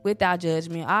unconditionally without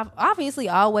judgment. I've obviously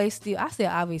always still, I said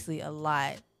obviously a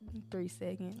lot. 3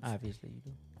 seconds. Obviously you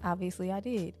do. Obviously I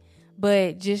did.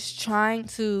 But just trying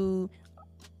to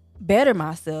better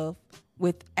myself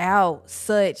without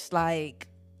such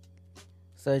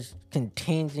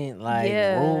contingent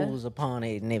rules upon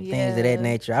it and things of that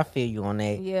nature. I feel you on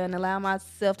that. Yeah, and allow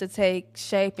myself to take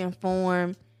shape and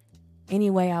form any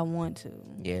way I want to.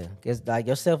 Yeah, because like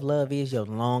your self-love is your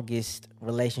longest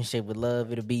relationship with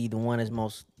love. It'll be the one that's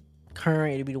most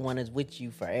current. It'll be the one that's with you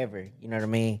forever. You know what I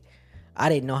mean? I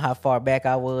didn't know how far back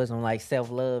I was on like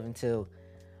self-love until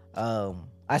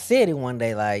I said it one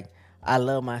day, like, I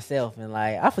love myself, and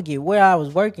like I forget where I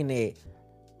was working at.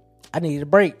 I needed a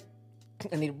break.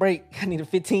 I need a break. I need a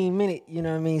 15-minute, you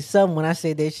know what I mean? Something when I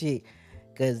said that shit.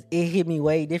 Because it hit me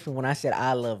way different when I said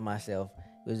I love myself.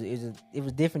 It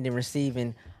was different than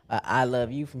receiving I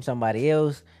love you from somebody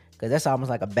else. Because that's almost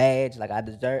like a badge. Like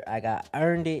I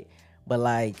earned it. But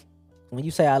like when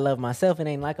you say I love myself, it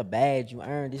ain't like a badge you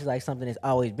earned. It's like something that's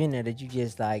always been there that you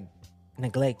just like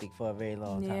neglected for a very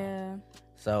long time. Yeah.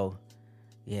 So,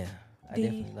 yeah, I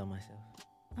definitely love myself.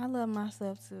 I love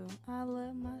myself too. I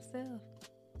love myself.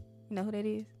 You know who that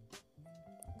is?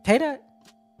 K-Dot?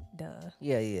 Duh.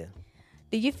 Yeah.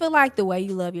 Do you feel like the way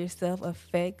you love yourself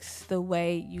affects the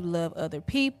way you love other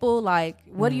people? Like,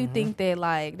 what do you think that,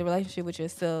 like, the relationship with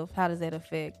yourself, how does that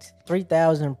affect?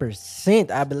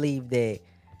 3,000%, I believe that.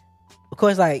 Of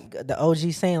course, like the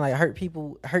OG saying, like, hurt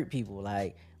people.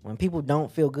 Like, when people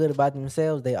don't feel good about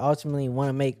themselves, they ultimately want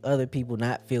to make other people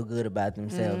not feel good about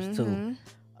themselves too.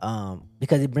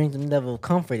 Because it brings them a level of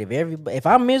comfort. If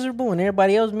I'm miserable and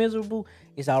everybody else miserable,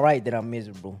 it's all right that I'm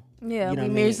miserable. Yeah, you know we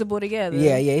miserable together.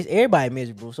 Yeah, it's everybody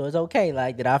miserable, so it's okay.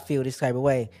 Like that, I feel this type of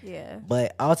way. Yeah.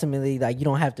 But ultimately, like you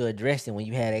don't have to address it when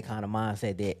you have that kind of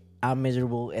mindset that I'm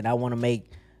miserable and I want to make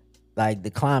like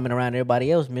the climate around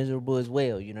everybody else miserable as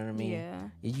well. You know what I mean? Yeah.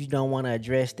 You don't want to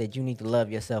address that. You need to love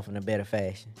yourself in a better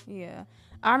fashion. Yeah.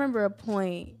 I remember a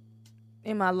point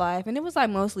in my life, and it was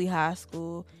like mostly high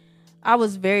school. I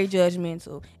was very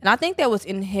judgmental. And I think that was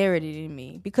inherited in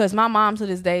me because my mom to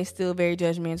this day is still very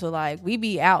judgmental. Like, we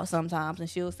be out sometimes and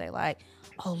she'll say, like,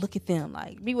 oh, look at them.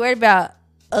 Like, be worried about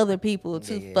other people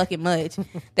too fucking much.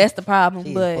 That's the problem.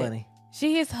 She but is funny.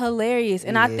 She is hilarious.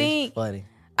 And I think funny.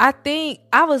 I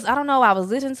don't know, I was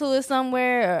listening to it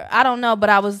somewhere, or I don't know,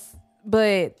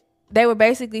 but they were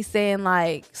basically saying,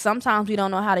 like, sometimes we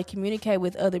don't know how to communicate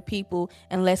with other people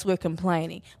unless we're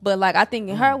complaining. But, like, I think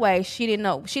in her way, she didn't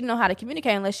know how to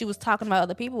communicate unless she was talking about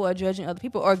other people or judging other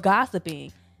people or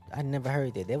gossiping. I never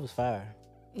heard that. That was fire.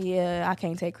 Yeah, I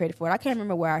can't take credit for it. I can't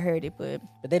remember where I heard it, but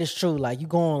that is true. Like, you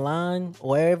go online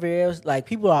or wherever else, like,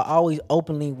 people are always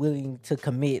openly willing to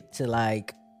commit to,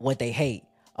 like, what they hate.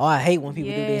 Oh, I hate when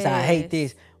people do this. I hate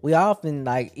this. We often,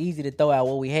 like, easy to throw out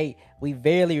what we hate. We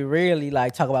very rarely,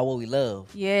 like, talk about what we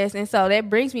love. Yes, and so that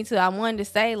brings me to, I wanted to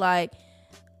say, like,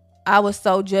 I was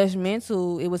so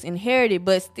judgmental. It was inherited,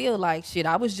 but still, like, shit,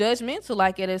 I was judgmental,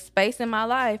 like, at a space in my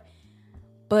life.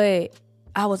 But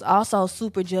I was also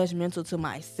super judgmental to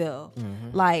myself.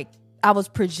 Mm-hmm. Like, I was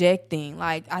projecting.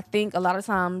 Like, I think a lot of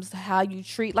times how you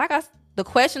treat, the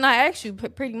question I asked you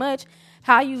pretty much,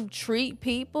 how you treat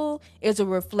people is a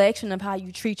reflection of how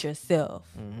you treat yourself.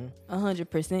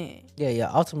 100%. Yeah.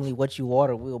 Ultimately, what you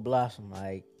water will blossom.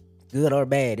 Like, good or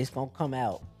bad, it's gonna come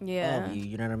out of you.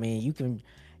 You know what I mean?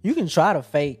 You can try to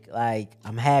fake, like,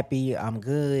 I'm happy, I'm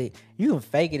good. You can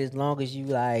fake it as long as you,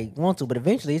 like, want to, but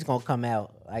eventually it's gonna come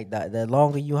out. Like, the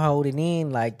longer you hold it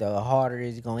in, like, the harder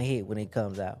it's gonna hit when it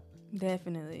comes out.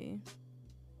 Definitely.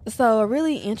 So, a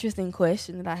really interesting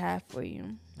question that I have for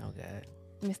you. Okay.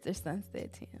 Mr.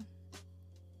 Sunset Tim,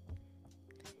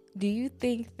 do you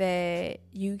think that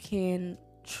you can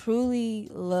truly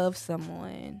love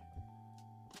someone,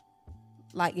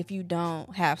 like, if you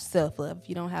don't have self-love, if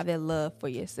you don't have that love for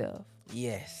yourself?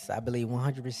 Yes, I believe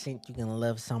 100% you can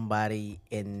love somebody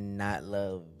and not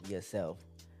love yourself,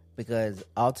 because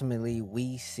ultimately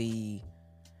we see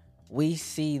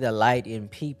the light in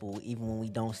people even when we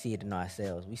don't see it in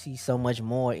ourselves. We see so much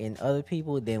more in other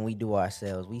people than we do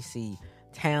ourselves. We see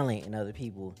talent in other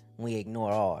people when we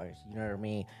ignore ours. You know what I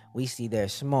mean? We see their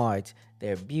smarts,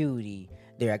 their beauty,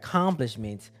 their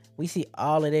accomplishments. We see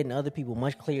all of that in other people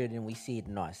much clearer than we see it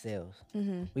in ourselves.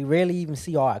 Mm-hmm. We rarely even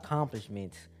see our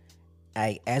accomplishments,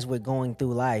 like, as we're going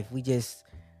through life.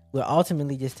 We're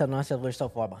ultimately just telling ourselves we're so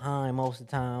far behind most of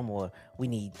the time, or we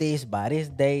need this by this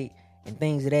date and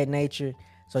things of that nature.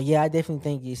 So yeah, I definitely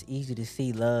think it's easier to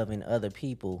see love in other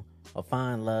people or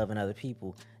find love in other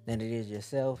people than it is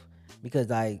yourself. Because,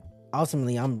 like,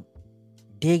 ultimately I'm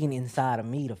digging inside of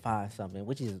me to find something,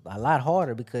 which is a lot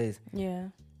harder because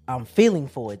I'm feeling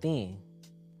for it then.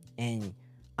 And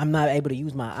I'm not able to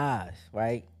use my eyes,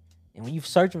 right? And when you're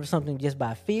searching for something just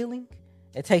by feeling,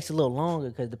 it takes a little longer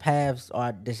because the paths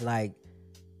are just like,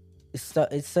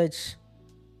 it's such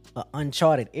an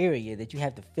uncharted area that you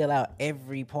have to fill out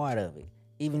every part of it.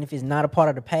 Even if it's not a part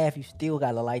of the path, you still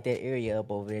got to light that area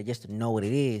up over there just to know what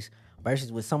it is.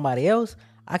 Versus with somebody else,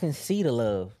 I can see the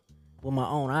love with my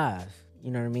own eyes.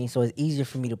 You know what I mean? So it's easier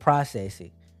for me to process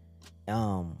it.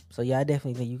 So yeah, I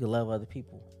definitely think you can love other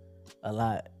people a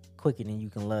lot quicker than you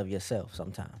can love yourself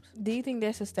sometimes. Do you think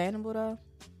that's sustainable though?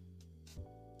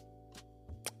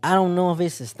 I don't know if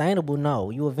it's sustainable.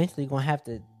 No, you eventually gonna have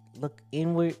to look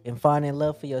inward and find that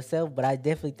love for yourself. But I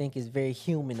definitely think it's very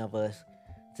human of us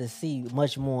to see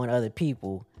much more in other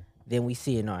people than we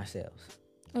see in ourselves.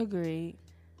 Agreed.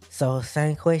 So,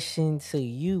 same question to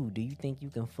you. Do you think you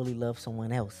can fully love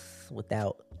someone else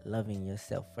without loving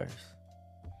yourself first?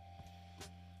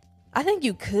 I think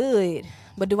you could,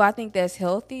 but do I think that's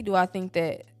healthy? Do I think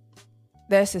that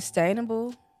that's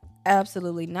sustainable?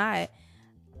 Absolutely not.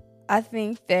 I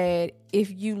think that if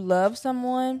you love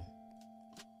someone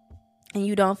and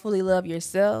you don't fully love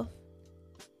yourself,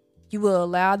 you will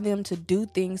allow them to do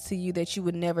things to you that you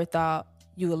would never thought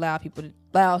you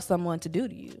allow someone to do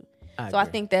to you. I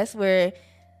think that's where,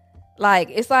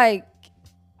 it's like,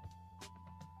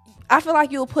 I feel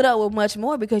like you'll put up with much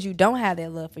more because you don't have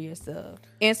that love for yourself.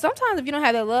 And sometimes if you don't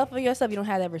have that love for yourself, you don't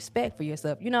have that respect for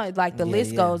yourself. The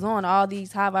list goes on, all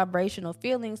these high vibrational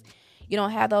feelings. You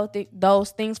don't have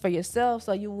those things for yourself,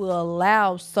 so you will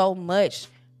allow so much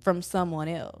from someone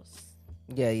else.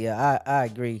 Yeah, I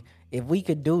agree. If we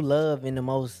could do love in the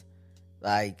most,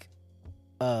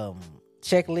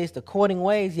 checklist according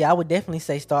ways, I would definitely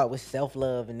say start with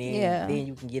self-love and then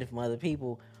you can get it from other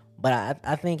people. But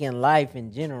I think in life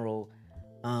in general,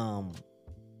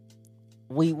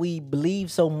 we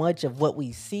believe so much of what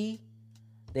we see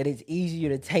that it's easier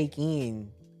to take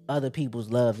in other people's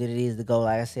love than it is to go,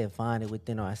 like I said, find it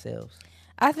within ourselves.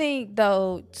 I think,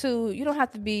 though, too, you don't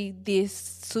have to be this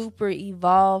super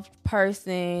evolved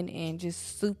person and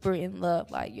just super in love,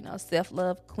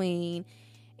 self-love queen.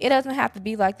 It doesn't have to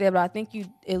be like that, but I think you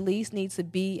at least need to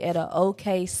be at an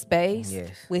okay space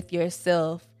with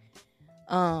yourself.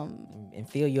 And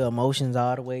feel your emotions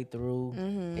all the way through.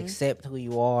 Mm-hmm. Accept who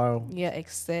you are. Yeah,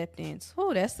 acceptance.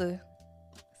 Oh, that's a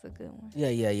good one.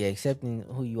 Yeah. Accepting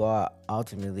who you are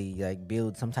ultimately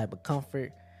build some type of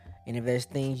comfort. And if there's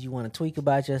things you want to tweak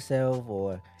about yourself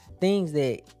or things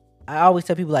that I always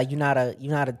tell people, you're not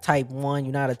a type 1,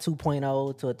 you're not a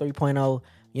 2.0 to a 3.0.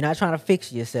 You're not trying to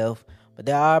fix yourself. But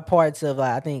there are parts of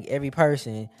I think every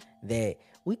person that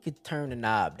we could turn the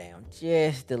knob down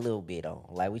just a little bit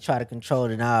on. We try to control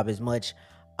the knob as much.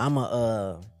 I'm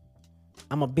a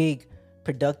big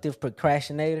productive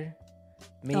procrastinator.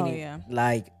 Meaning,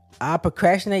 I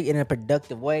procrastinate in a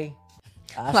productive way.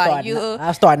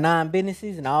 I start 9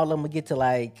 businesses and all of them will get to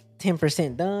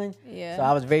 10% done. Yeah. So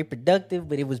I was very productive,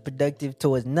 but it was productive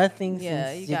towards nothing.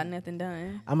 Yeah, you got nothing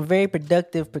done. I'm a very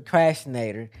productive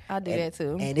procrastinator. I do that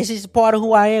too. And this is part of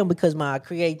who I am because my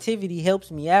creativity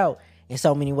helps me out in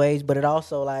so many ways, but it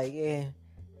also it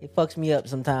fucks me up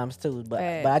sometimes too. But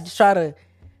I just try to,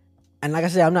 and like I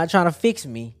said, I'm not trying to fix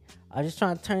me. I'm just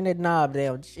trying to turn that knob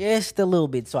down just a little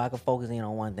bit so I can focus in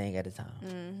on one thing at a time.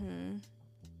 Mm-hmm.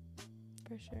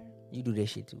 For sure. You do that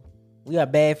shit too. We are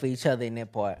bad for each other in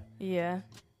that part. Yeah.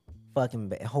 Fucking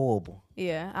bad. Horrible.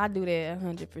 Yeah, I do that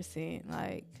 100%.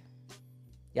 I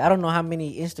don't know how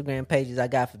many Instagram pages I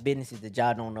got for businesses that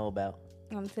y'all don't know about.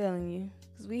 I'm telling you.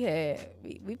 Because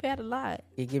we've had a lot.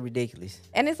 It get ridiculous.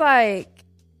 And it's I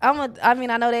know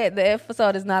that the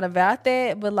episode is not about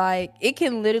that, but it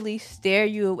can literally stare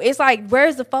you. It's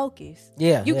where's the focus?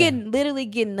 Yeah. You can literally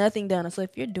get nothing done. So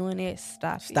if you're doing it,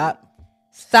 stop.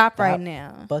 Stop right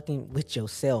now. Fucking with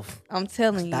yourself. I'm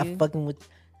telling you. Stop fucking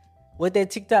with that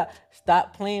TikTok.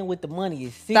 Stop playing with the money.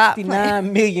 It's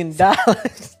 $69 million.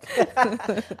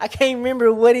 I can't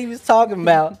remember what he was talking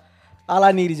about. All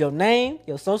I need is your name,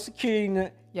 your social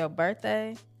security, your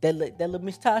birthday. That little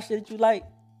Miss Tasha that you like.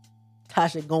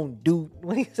 Tasha gonna do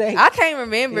what he say? I can't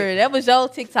remember. Yeah. That was your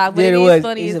TikTok, but it is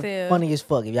funny as hell. Funny as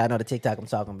fuck. If y'all know the TikTok I'm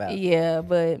talking about. Yeah,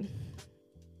 but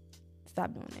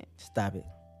stop doing it. Stop it.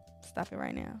 Stop it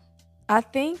right now. I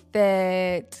think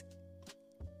that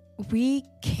we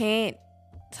can't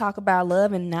talk about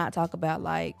love and not talk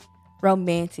about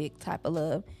romantic type of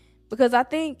love. Because I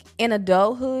think in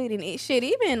adulthood and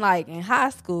even in high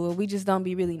school, we just don't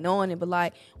be really knowing it.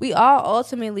 But we all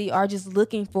ultimately are just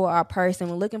looking for our person.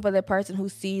 We're looking for that person who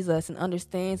sees us and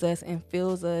understands us and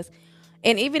feels us.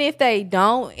 And even if they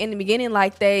don't in the beginning,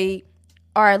 they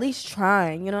are at least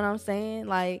trying. You know what I'm saying?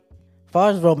 As far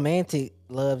as romantic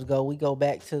loves go, we go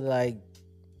back to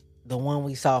the one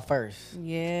we saw first.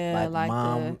 Yeah,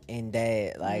 mom and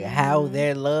dad. How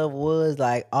their love was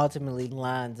ultimately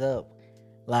lines up.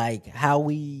 How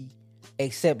we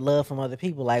accept love from other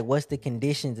people. What's the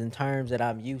conditions and terms that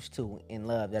I'm used to in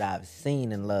love, that I've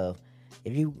seen in love.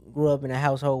 If you grew up in a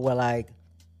household where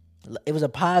it was a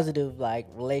positive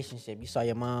relationship, you saw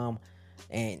your mom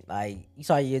and you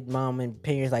saw your mom and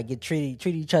parents treat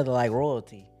each other like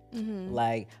royalty. Mm-hmm.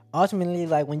 Ultimately,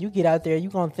 when you get out there, you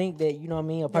gonna think that, you know what I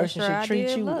mean, a person should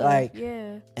treat you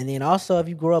yeah. And then also, if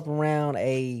you grew up around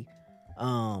I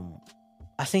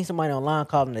seen somebody online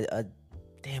call them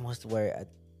what's the word? A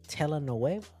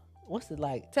telenovela? What's it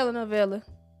like? Telenovela.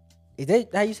 Is that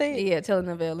how you say it? Yeah,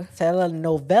 telenovela.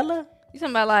 Telenovela? You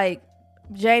talking about like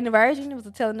Jane the Virgin? It was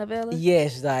a telenovela.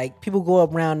 Yes, like people go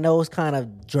up around those kind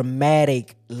of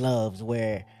dramatic loves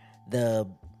where the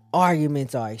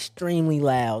arguments are extremely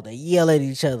loud. They yell at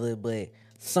each other, but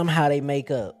somehow they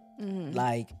make up.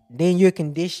 Like, then you're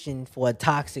conditioned for a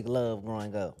toxic love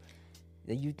growing up.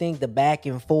 You think the back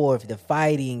and forth, the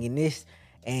fighting and this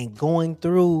and going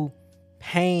through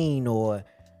pain or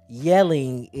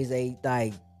yelling is a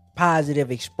like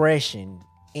positive expression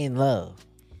in love.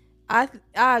 I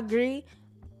agree,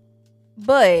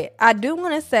 but I do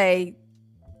want to say,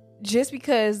 just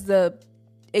because the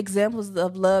examples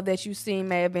of love that you've seen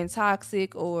may have been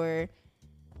toxic or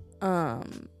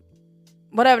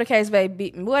whatever the case may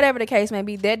be,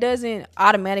 that doesn't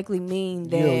automatically mean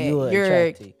that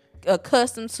you're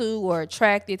accustomed to or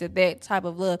attracted to that type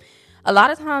of love. A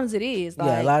lot of times it is. Like,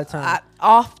 yeah, a lot of times.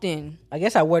 I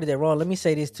guess I worded that wrong. Let me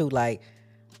say this too. Like,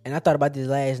 and I thought about this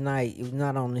last night. It was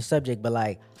not on this subject, but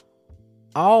like,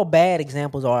 all bad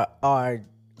examples are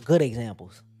good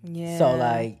examples. Yeah. So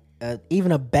like,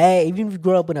 even if you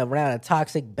grew up around a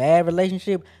toxic bad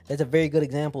relationship, that's a very good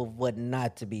example of what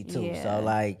not to be too. Yeah. So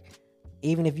like,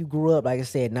 even if you grew up, like I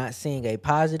said, not seeing a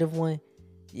positive one,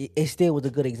 it still was a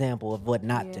good example of what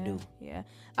not to do. Yeah.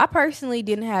 I personally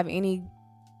didn't have any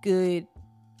good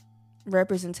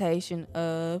representation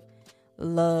of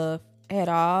love at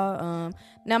all.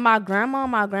 Now my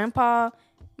grandpa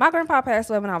passed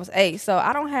away when I was 8, so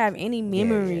I don't have any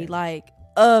memory like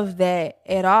of that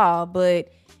at all.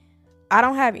 But I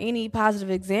don't have any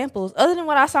positive examples other than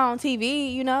what I saw on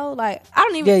TV. You know, like I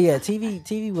don't even. Yeah.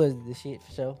 TV was the shit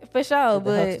for sure. For sure, the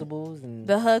but Huxtables and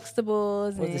the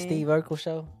Huxtables. What was the Steve Urkel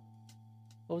show?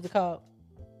 What was it called?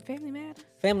 Family Matters.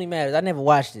 Family Matters. I never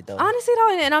watched it though. Honestly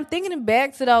though, and I'm thinking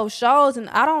back to those shows, and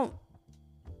I don't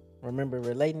remember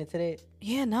relating it to that.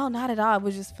 Yeah, no, not at all. It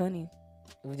was just funny.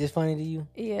 It was just funny to you.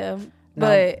 Yeah,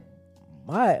 now,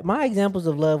 but my examples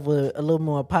of love were a little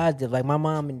more positive. Like my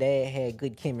mom and dad had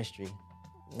good chemistry.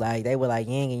 Like they were like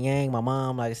yin and yang. My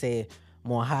mom, like I said,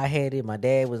 more high headed. My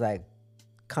dad was like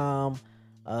calm,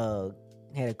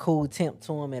 had a cool temp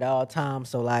to him at all times.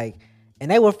 So like, and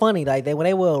they were funny. Like when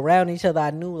they were around each other,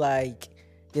 I knew like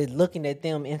just looking at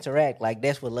them interact. Like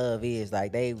that's what love is.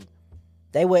 Like they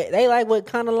like what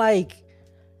kind of like,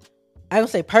 I don't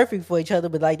say perfect for each other,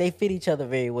 but like they fit each other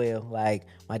very well. Like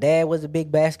my dad was a big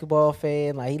basketball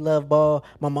fan. Like he loved ball.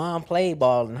 My mom played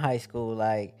ball in high school.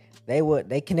 Like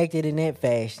they connected in that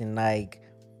fashion. Like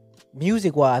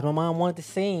music wise, my mom wanted to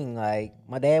sing. Like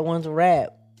my dad wanted to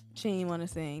rap. She ain't want to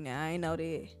sing. Now I ain't know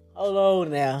that. Hold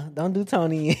on now, don't do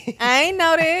Tony. I ain't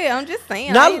know that. I'm just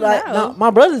saying. No, my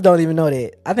brothers don't even know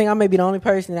that. I think I may be the only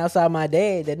person outside my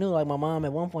dad that knew. Like my mom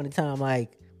at one point in time,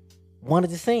 like wanted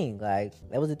to sing. Like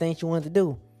that was the thing she wanted to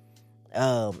do.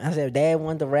 I said dad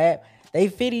wanted to rap. They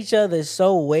fit each other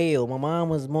so well. My mom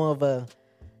was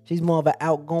she's more of an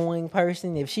outgoing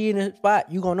person. If she in a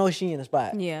spot, you gonna know she in a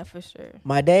spot. Yeah, for sure.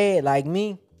 My dad, like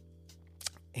me,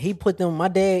 my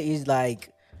dad is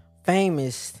like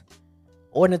famous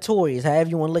or notorious, however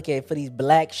you want to look at it, for these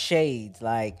black shades.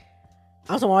 Like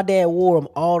I'm talking about my dad wore them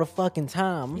all the fucking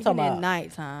time. I'm talking about at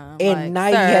nighttime. At night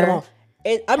he had them on.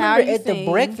 I remember at the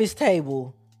breakfast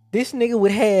table, this nigga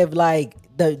would have like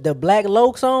the black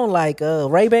Lokes on, like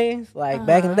Ray-Bans, like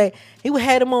back in the day. He would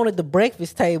have them on at the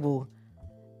breakfast table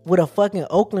with a fucking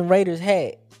Oakland Raiders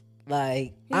hat.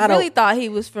 Like he really thought he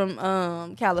was from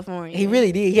California. He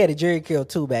really did. He had a Jerry curl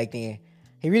too back then.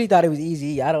 He really thought it was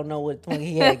easy. I don't know what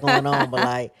he had going on, but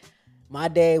like my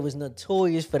dad was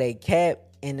notorious for that cap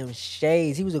and them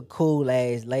shades. He was a cool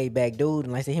ass laid back dude,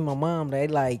 and like I said, him and my mom, they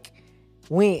like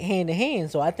went hand in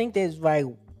hand. So I think that's like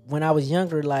when I was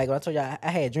younger, like I told you, I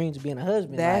had dreams of being a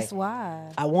husband. That's like,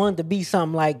 why I wanted to be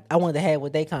something like I wanted to have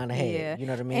what they kind of had. Yeah. You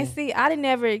know what I mean? And see, I didn't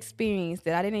never experience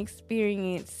that. I didn't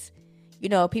experience,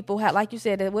 people had, like you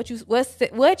said, that what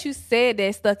you said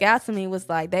that stuck out to me was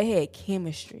like they had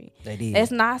chemistry. They did.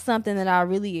 That's not something that I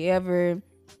really ever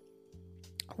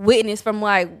witnessed from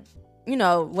like,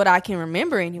 what I can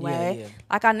remember anyway. Yeah.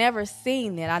 Like I never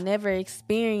seen that. I never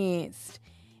experienced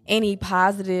any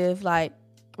positive like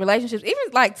relationships.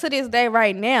 Even like to this day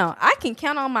right now, I can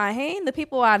count on my hand the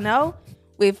people I know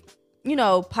with,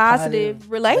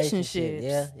 positive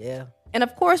relationships. Yeah. And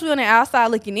of course we're on the outside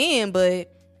looking in,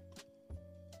 but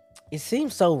it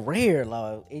seems so rare,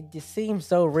 Lord. It just seems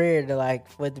so rare to like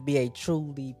for it to be a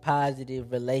truly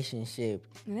positive relationship.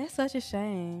 And that's such a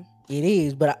shame. It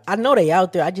is, but I know they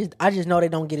out there. I just know they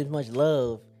don't get as much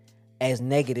love as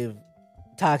negative,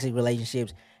 toxic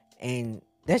relationships, and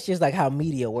that's just like how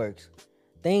media works.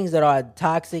 Things that are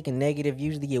toxic and negative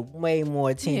usually get way more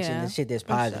attention than shit that's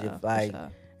positive.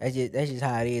 Sure. That's just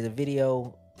how it is. A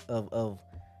video of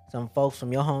some folks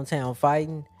from your hometown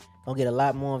fighting gonna get a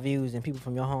lot more views than people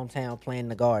from your hometown playing in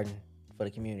the garden for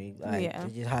the community. Like,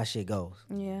 it's just how shit goes.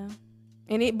 Yeah.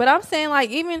 But I'm saying, like,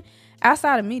 even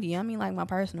outside of media, I mean, like, my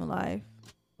personal life,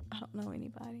 I don't know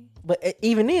anybody. But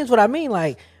even then, is what I mean.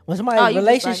 Like, when somebody's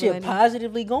relationship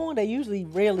positively going, they usually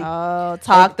really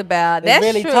talked about. That's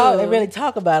really true. They really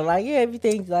talk about it. Like, yeah,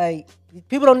 everything's like,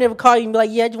 people don't never call you and be like,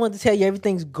 yeah, I just wanted to tell you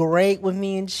everything's great with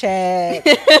me and Chad.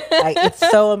 Like, it's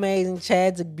so amazing.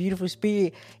 Chad's a beautiful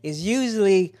spirit. It's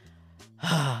usually,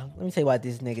 let me tell you about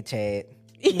this nigga Chad.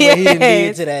 What he done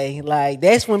did today. Like,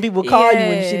 that's when people call you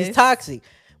when shit is toxic.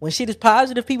 When shit is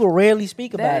positive, people rarely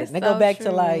speak about it. And they go back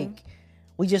to, like,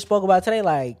 we just spoke about today,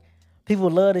 like,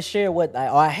 people love to share what, like,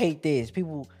 oh, I hate this.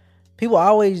 People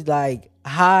always, like,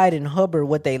 hide and hover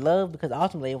what they love because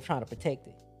ultimately they're trying to protect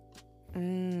it. You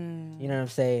know what I'm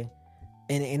saying?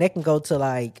 And that can go to,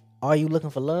 like, are you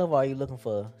looking for love or are you looking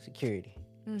for security?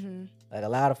 Mm-hmm. Like, a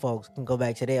lot of folks can go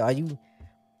back to that.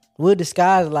 We'll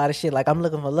disguise a lot of shit. Like, I'm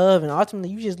looking for love, and ultimately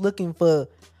you just looking for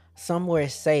somewhere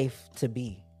safe to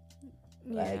be.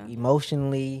 Yeah. Like,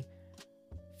 emotionally,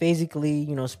 physically,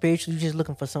 spiritually, you're just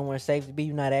looking for somewhere safe to be.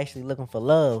 You're not actually looking for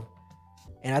love.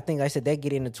 And I think, like I said, that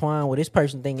get intertwined with this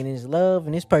person thinking it's love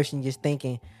and this person just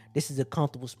thinking this is a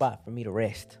comfortable spot for me to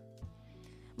rest.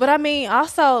 But I mean,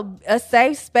 also, a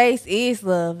safe space is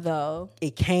love, though.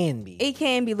 It can be. It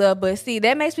can be love. But see,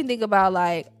 that makes me think about,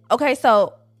 like, okay,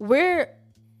 so we're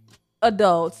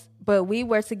adults, but we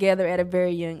were together at a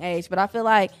very young age. But I feel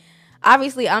like,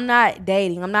 obviously, I'm not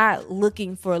dating. I'm not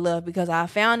looking for love because I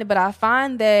found it. But I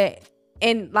find that,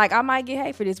 and, like, I might get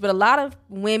hate for this, but a lot of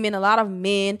women, a lot of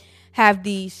men have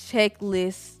these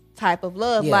checklist type of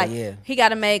love. He got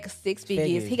to make 6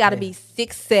 figures. He got to be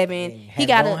 6'7". He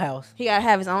got to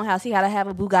have his own house. He got to have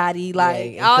a Bugatti.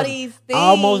 Like, all these things. I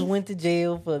almost went to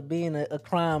jail for being a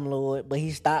crime lord, but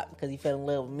he stopped because he fell in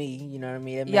love with me. You know what I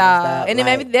mean?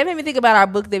 That made me think about our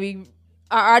book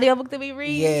our audio book that we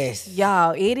read. Yes.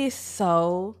 Y'all, it is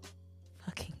so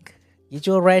fucking good. Get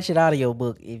your Ratchet audio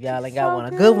book if y'all ain't got one.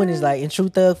 A good one is like In True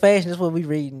Thug Fashion. That's what we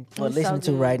reading or listening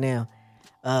to right now.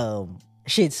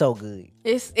 Shit's so good.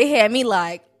 It had me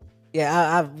like,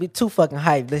 yeah, I be too fucking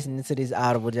hyped listening to this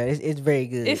Audible. It's very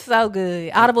good. It's so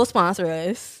good. Audible sponsor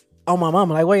us. Oh my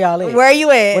mama, like, where y'all at? Where you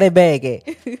at? Where that bag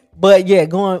at? But yeah,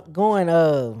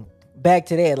 going back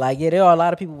to that, like, yeah, there are a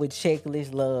lot of people with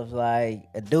checklist loves. Like,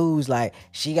 a dude's like,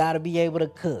 she gotta be able to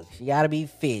cook, she gotta be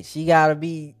fit, she gotta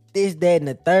be this, that, and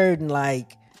the third, and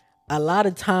like, a lot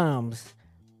of times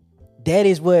that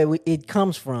is where it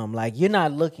comes from. Like, you're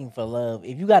not looking for love.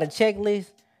 If you got a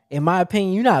checklist, in my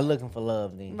opinion, you're not looking for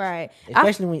love then. Right.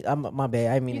 Especially when, my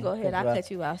bad, I mean. You go ahead, I'll cut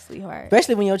you off, sweetheart.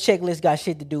 Especially when your checklist got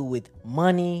shit to do with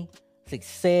money,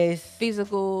 success.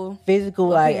 Physical,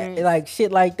 like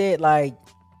shit like that. Like,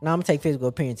 I'm going to take physical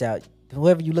appearance out.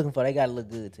 Whoever you looking for, they got to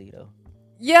look good to you, though.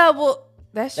 Yeah, well,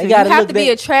 that's true. You have to be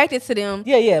attracted to them.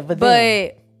 Yeah, but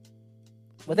they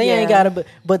ain't got to,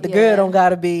 but the girl don't got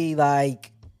to be like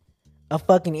a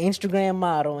fucking Instagram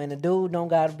model, and the dude don't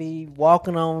gotta be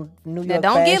walking on New York.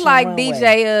 Now, don't get like runway.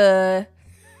 DJ.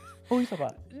 Who you talking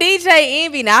about? DJ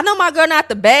Envy. Now I know my girl not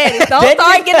the baddest. Don't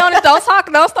start getting on it. Don't start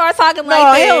talking like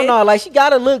that. No, hell no. Like, she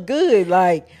gotta look good.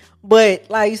 Like, but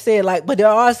like you said, like, but there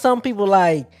are some people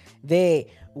like that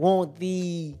want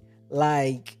the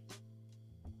like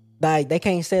they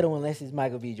can't settle unless it's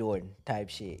Michael B. Jordan type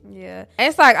shit. Yeah. And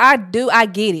it's like, I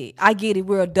get it.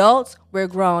 We're adults, we're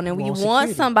grown, and we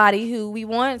want somebody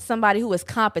who is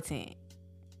competent.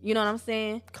 You know what I'm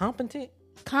saying? Competent.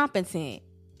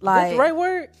 Like, that's the right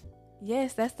word?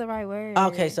 Yes, that's the right word.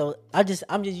 Okay, so I'm just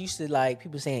used to like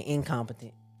people saying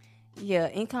incompetent. Yeah,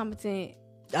 incompetent.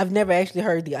 I've never actually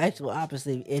heard the actual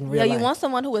opposite in real life. Yeah, you want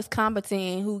someone who is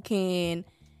competent, who can,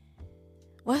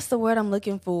 what's the word I'm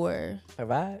looking for?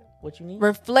 Provide what you need?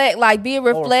 Reflect, like, be a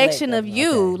reflection of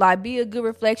you. Okay. Like, be a good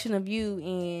reflection of you,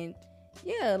 and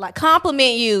yeah, like,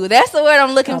 compliment you. That's the word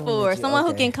I'm looking for. Someone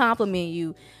who can compliment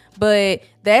you. But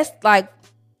that's like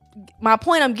my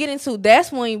point I'm getting to.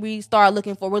 That's when we're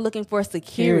looking for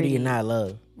security and not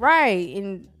love. Right.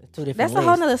 And that's a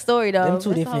whole nother story, though. That's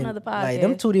a whole nother podcast. Like,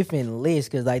 them two different lists,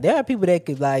 because like there are people that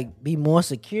could like be more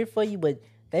secure for you, but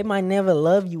they might never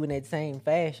love you in that same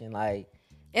fashion. Like,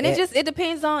 and it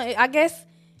depends on, I guess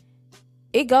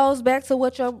it goes back to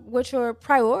what your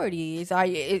priority is.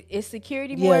 Is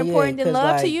security more important than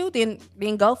love to you?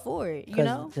 Then go for it. You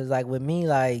know, because like with me,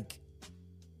 like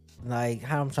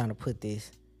how I'm trying to put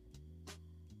this.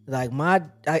 Like,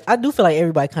 I do feel like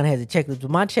everybody kind of has a checklist, but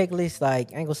my checklist,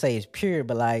 like, I ain't gonna say it's pure,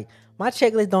 but like my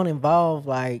checklist don't involve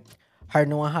like her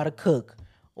knowing how to cook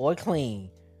or clean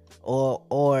or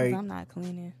 'Cause I'm not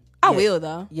cleaning. I Yeah. will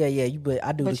though. yeah, but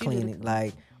I do But the you do the cleaning.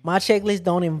 Like my checklist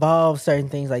don't involve certain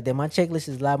things like that. My checklist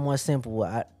is a lot more simple.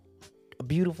 A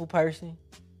beautiful person,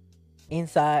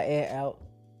 inside and out.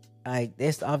 Like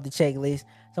that's off the checklist.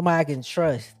 Somebody I can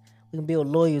trust. We can build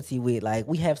loyalty with. Like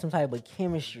we have some type of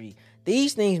chemistry.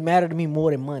 These things matter to me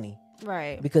more than money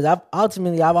Right. because I've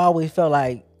always felt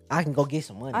like I can go get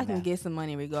some money. I can now. get some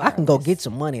money regardless. I can go get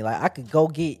some money. Like I could go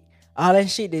get all that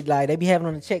shit that like they be having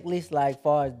on the checklist, like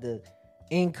far as the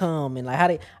income and like how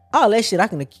they all that shit. I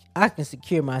can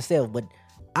secure myself, but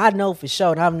I know for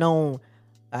sure, and I've known.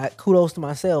 Kudos to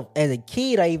myself. As a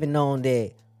kid, I even known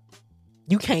that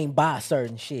you can't buy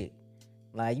certain shit.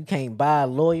 Like you can't buy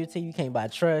loyalty, you can't buy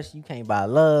trust, you can't buy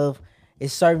love.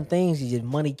 It's certain things you just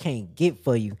money can't get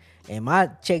for you. And my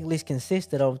checklist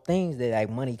consisted of things that like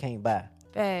money can't buy.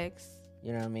 Facts.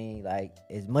 You know what I mean? Like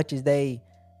as much as they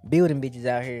building bitches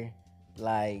out here,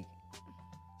 like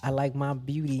I like my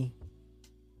beauty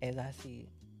as I see it.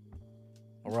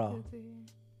 Raw.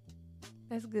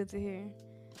 That's good to hear.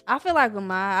 I feel like with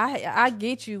I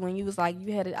get you when you was like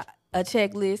you had a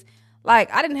checklist.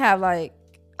 Like I didn't have like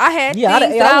I had things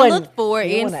that I looked for.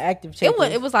 It wasn't an active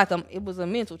checklist. It was like it was a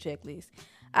mental checklist.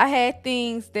 I had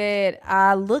things that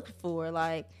I looked for.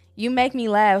 Like you make me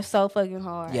laugh so fucking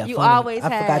hard. Yeah, you funny. always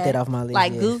I forgot that off my list.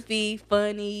 Like yes. goofy,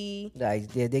 funny. Like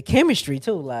the chemistry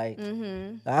too. Like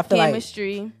I feel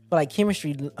chemistry. Like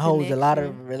chemistry holds a lot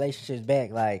of relationships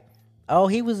back. Like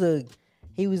he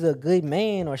was a good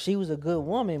man or she was a good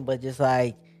woman, but just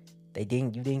like you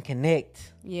didn't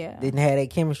connect. Yeah. Didn't have that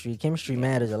chemistry. Chemistry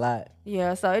matters a lot.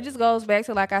 Yeah, so it just goes back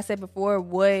to, like I said before,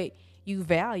 what you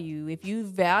value. If you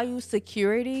value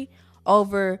security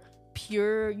over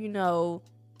pure,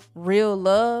 real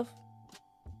love,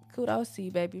 kudos to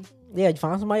you, baby. Yeah, you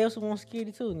find somebody else who wants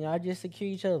security too. Y'all just secure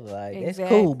each other. Like Exactly. That's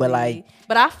cool.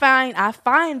 But I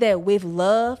find that with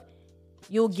love,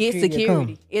 you'll get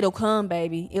security. Come. It'll come,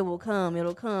 baby. It will come.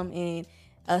 It'll come in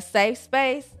a safe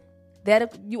space.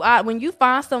 When you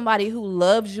find somebody who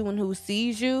loves you and who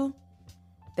sees you,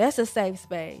 that's a safe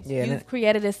space. Yeah, you've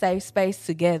created a safe space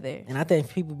together. And I think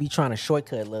people be trying to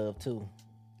shortcut love too.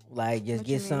 Like just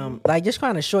get some, like just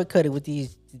trying to shortcut it with the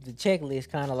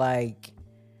checklist. Kind of like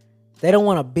they don't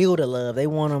want to build a love. They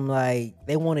want them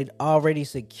they want it already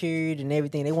secured and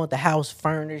everything. They want the house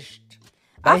furnished.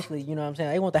 Basically, you know what I'm saying?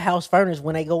 They want the house furnished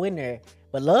when they go in there.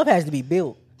 But love has to be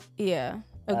built. Yeah,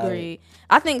 agreed.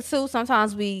 I think too,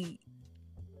 sometimes we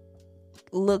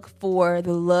look for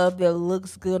the love that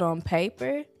looks good on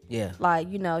paper. Yeah. Like,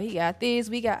 he got this,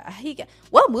 he got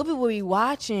what movie were we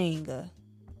watching? God,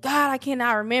 I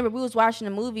cannot remember. We was watching a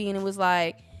movie and it was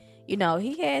like,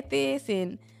 he had this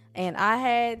and I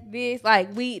had this.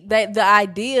 Like the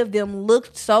idea of them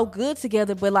looked so good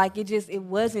together, but like it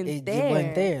wasn't there. It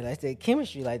wasn't there. Like the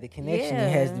chemistry, like the connection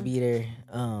has to be there.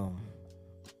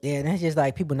 Yeah, and that's just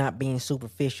like people not being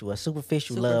superficial. A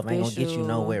superficial love ain't gonna get you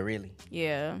nowhere really.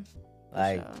 Yeah.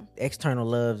 Like external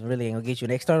loves really ain't gonna get you.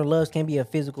 And external loves can be a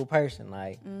physical person,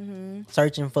 like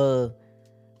searching for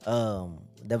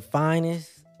the finest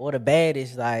or the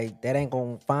baddest. Like that ain't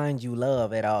gonna find you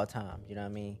love at all times. You know what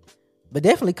I mean? But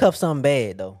definitely cuff something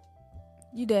bad though.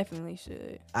 You definitely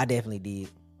should. I definitely did.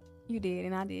 You did,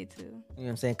 and I did too. You know what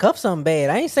I'm saying? Cuff something bad.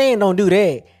 I ain't saying don't do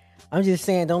that. I'm just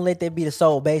saying don't let that be the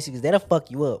sole basis because that'll fuck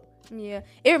you up. Yeah,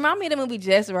 it reminded me of the movie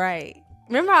Just Right.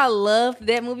 Remember how I loved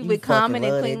that movie with Common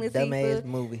and Queen Latifah? Dumbass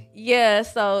movie. Yeah,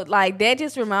 so like that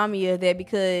just reminded me of that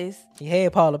because he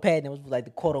had Paula Patton. It was like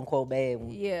the quote unquote bad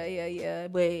one. Yeah.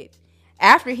 But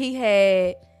after he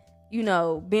had,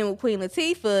 been with Queen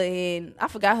Latifah and I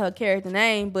forgot her character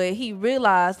name, but he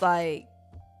realized like,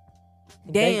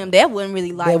 damn, that wasn't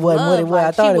really like that wasn't love. What it was. Like,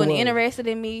 I thought she it wasn't was. interested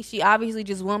in me. She obviously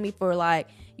just want me for like,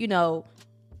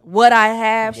 what I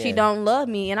have. Yeah. She don't love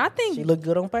me, and I think she look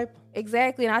good on paper.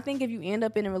 Exactly, and I think if you end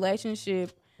up in a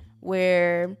relationship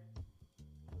where,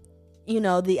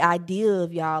 the idea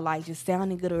of y'all like just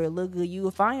sounding good or look good, you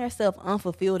will find yourself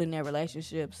unfulfilled in that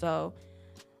relationship. So,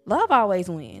 love always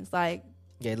wins. Like,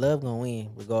 yeah, love gonna win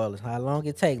regardless how long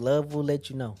it take. Love will let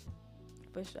you know.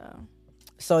 For sure.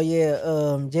 So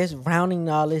yeah, just rounding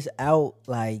all this out,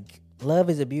 like love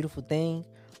is a beautiful thing,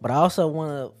 but I also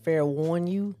want to fair warn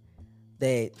you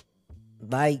that.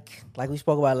 Like we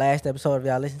spoke about last episode, if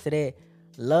y'all listen to that,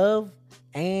 love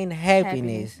and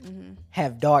happiness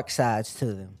have dark sides to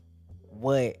them.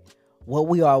 What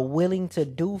we are willing to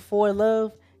do for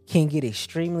love can get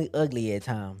extremely ugly at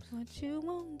times. What you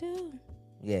won't do.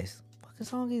 Yes. What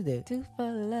song is that? Do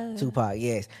for love. Tupac,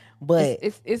 yes. But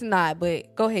it's not,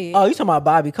 but go ahead. Oh, you talking about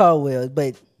Bobby Caldwell,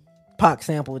 but Pac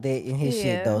sampled that in his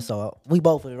shit though, so we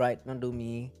both was right. Don't do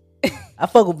me. I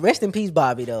fuck with rest in peace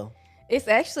Bobby though. It's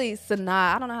actually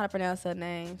Sanaa. I don't know how to pronounce her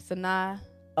name. Sanaa.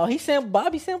 Oh,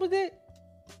 Bobby sampled it?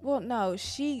 Well, no,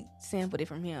 she sampled it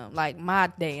from him. Like my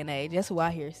day and age. That's who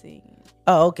I hear singing.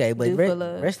 Oh, okay. But Do for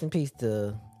love. rest in peace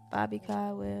to Bobby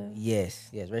Caldwell. Yes,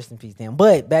 rest in peace to him.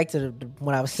 But back to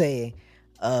what I was saying,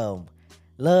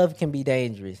 love can be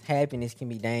dangerous. Happiness can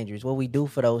be dangerous. What we do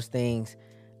for those things,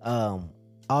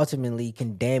 ultimately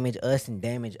can damage us and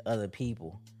damage other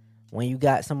people. When you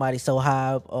got somebody so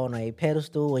high up on a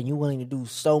pedestal and you're willing to do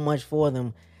so much for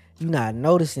them, you're not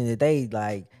noticing that they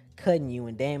like cutting you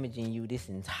and damaging you this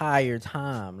entire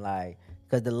time. Like,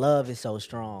 because the love is so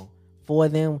strong for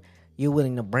them, you're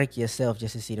willing to break yourself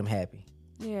just to see them happy.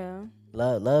 Yeah.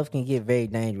 Love can get very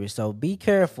dangerous. So be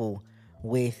careful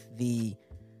with and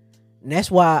that's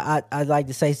why I like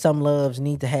to say some loves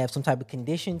need to have some type of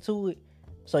condition to it.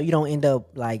 So you don't end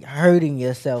up like hurting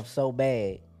yourself so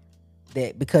bad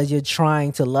that because you're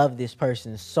trying to love this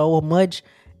person so much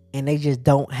and they just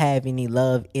don't have any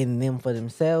love in them for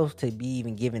themselves to be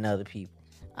even giving other people.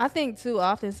 I think too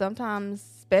often sometimes,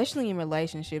 especially in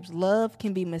relationships, love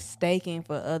can be mistaken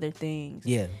for other things.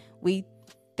 Yeah. We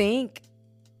think,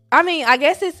 I mean, I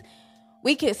guess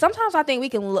sometimes I think we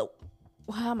can look,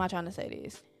 how am I trying to say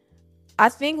this? I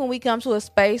think when we come to a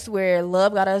space where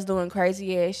love got us doing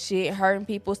crazy ass shit, hurting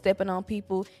people, stepping on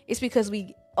people, it's because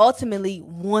we ultimately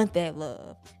want that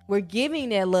love. We're giving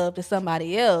that love to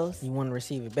somebody else. You want to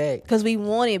receive it back. Because we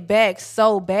want it back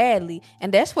so badly.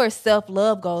 And that's where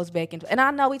self-love goes back into. And I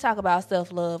know we talk about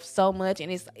self-love so much,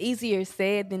 and it's easier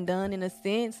said than done in a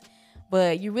sense.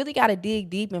 But you really got to dig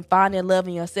deep and find that love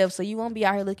in yourself so you won't be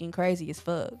out here looking crazy as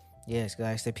fuck. Yes,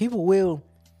 guys.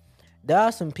 There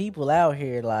are some people out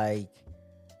here like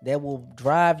that will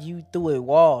drive you through a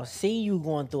wall, see you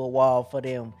going through a wall for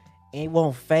them, and it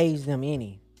won't faze them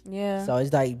any. Yeah. So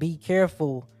it's like, be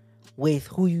careful with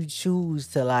who you choose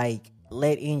to like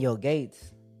let in your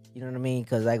gates. You know what I mean?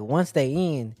 Because like once they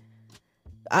in,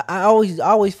 I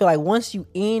always feel like once you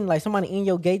in, like somebody in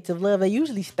your gates of love, they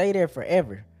usually stay there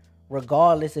forever,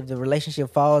 regardless if the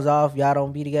relationship falls off, y'all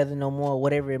don't be together no more,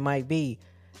 whatever it might be.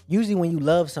 Usually when you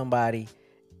love somebody,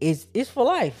 it's for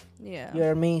life. Yeah. You know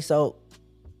what I mean? So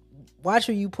watch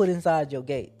who you put inside your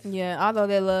gates. Yeah, although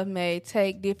that love may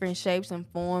take different shapes and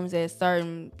forms at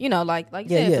certain, like you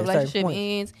said, if the relationship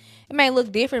ends, it may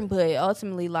look different, but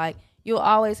ultimately, like, you'll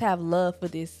always have love for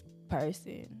this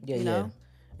person. Yeah, you know?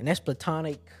 And that's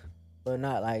platonic, but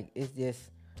not like, it's just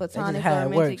platonic how or it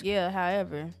romantic. works. Yeah,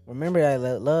 however. Remember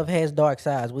that love has dark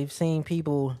sides. We've seen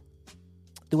people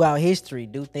throughout history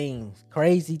do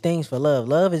crazy things for love.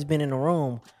 Love has been in the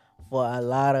room for a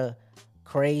lot of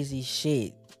crazy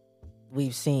shit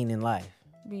we've seen in life.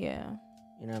 Yeah.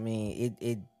 You know what I mean?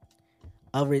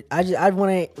 I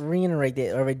want to reiterate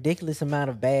that a ridiculous amount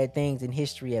of bad things in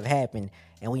history have happened,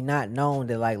 and we not known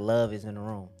that like love is in the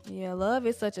room. Yeah, love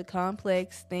is such a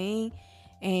complex thing,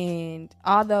 and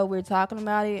although we're talking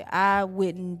about it, I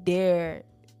wouldn't dare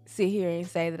sit here and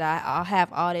say that I'll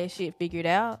have all that shit figured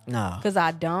out. No, because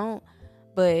I don't.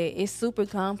 But it's super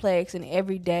complex, and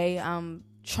every day I'm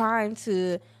trying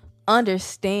to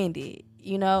understand it.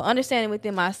 Understanding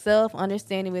within myself,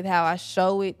 understanding with how I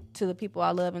show it to the people I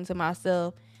love and to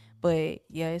myself. But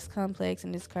yeah, it's complex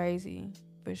and it's crazy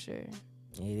for sure.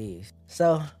 It is.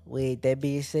 So with that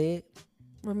being said,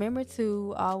 remember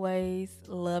to always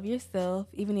love yourself,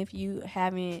 even if you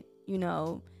haven't,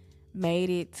 made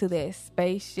it to that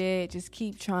space yet. Just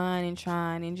keep trying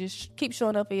and just keep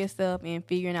showing up for yourself and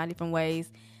figuring out different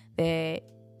ways that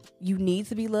you need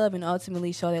to be loved and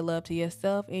ultimately show that love to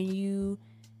yourself, and you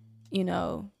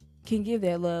can give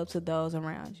that love to those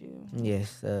around you.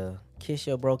 Yes, kiss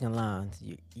your broken lines.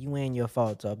 You and your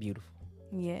faults are beautiful.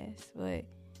 Yes, but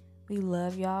we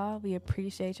love y'all. We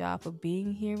appreciate y'all for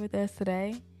being here with us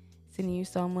today. Sending you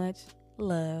so much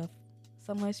love,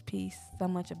 so much peace, so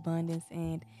much abundance,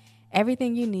 and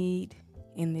everything you need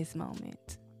in this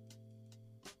moment.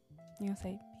 You gonna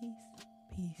say peace?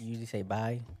 Peace. You usually say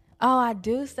bye. Oh, I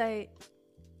do say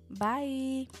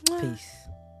bye. Peace.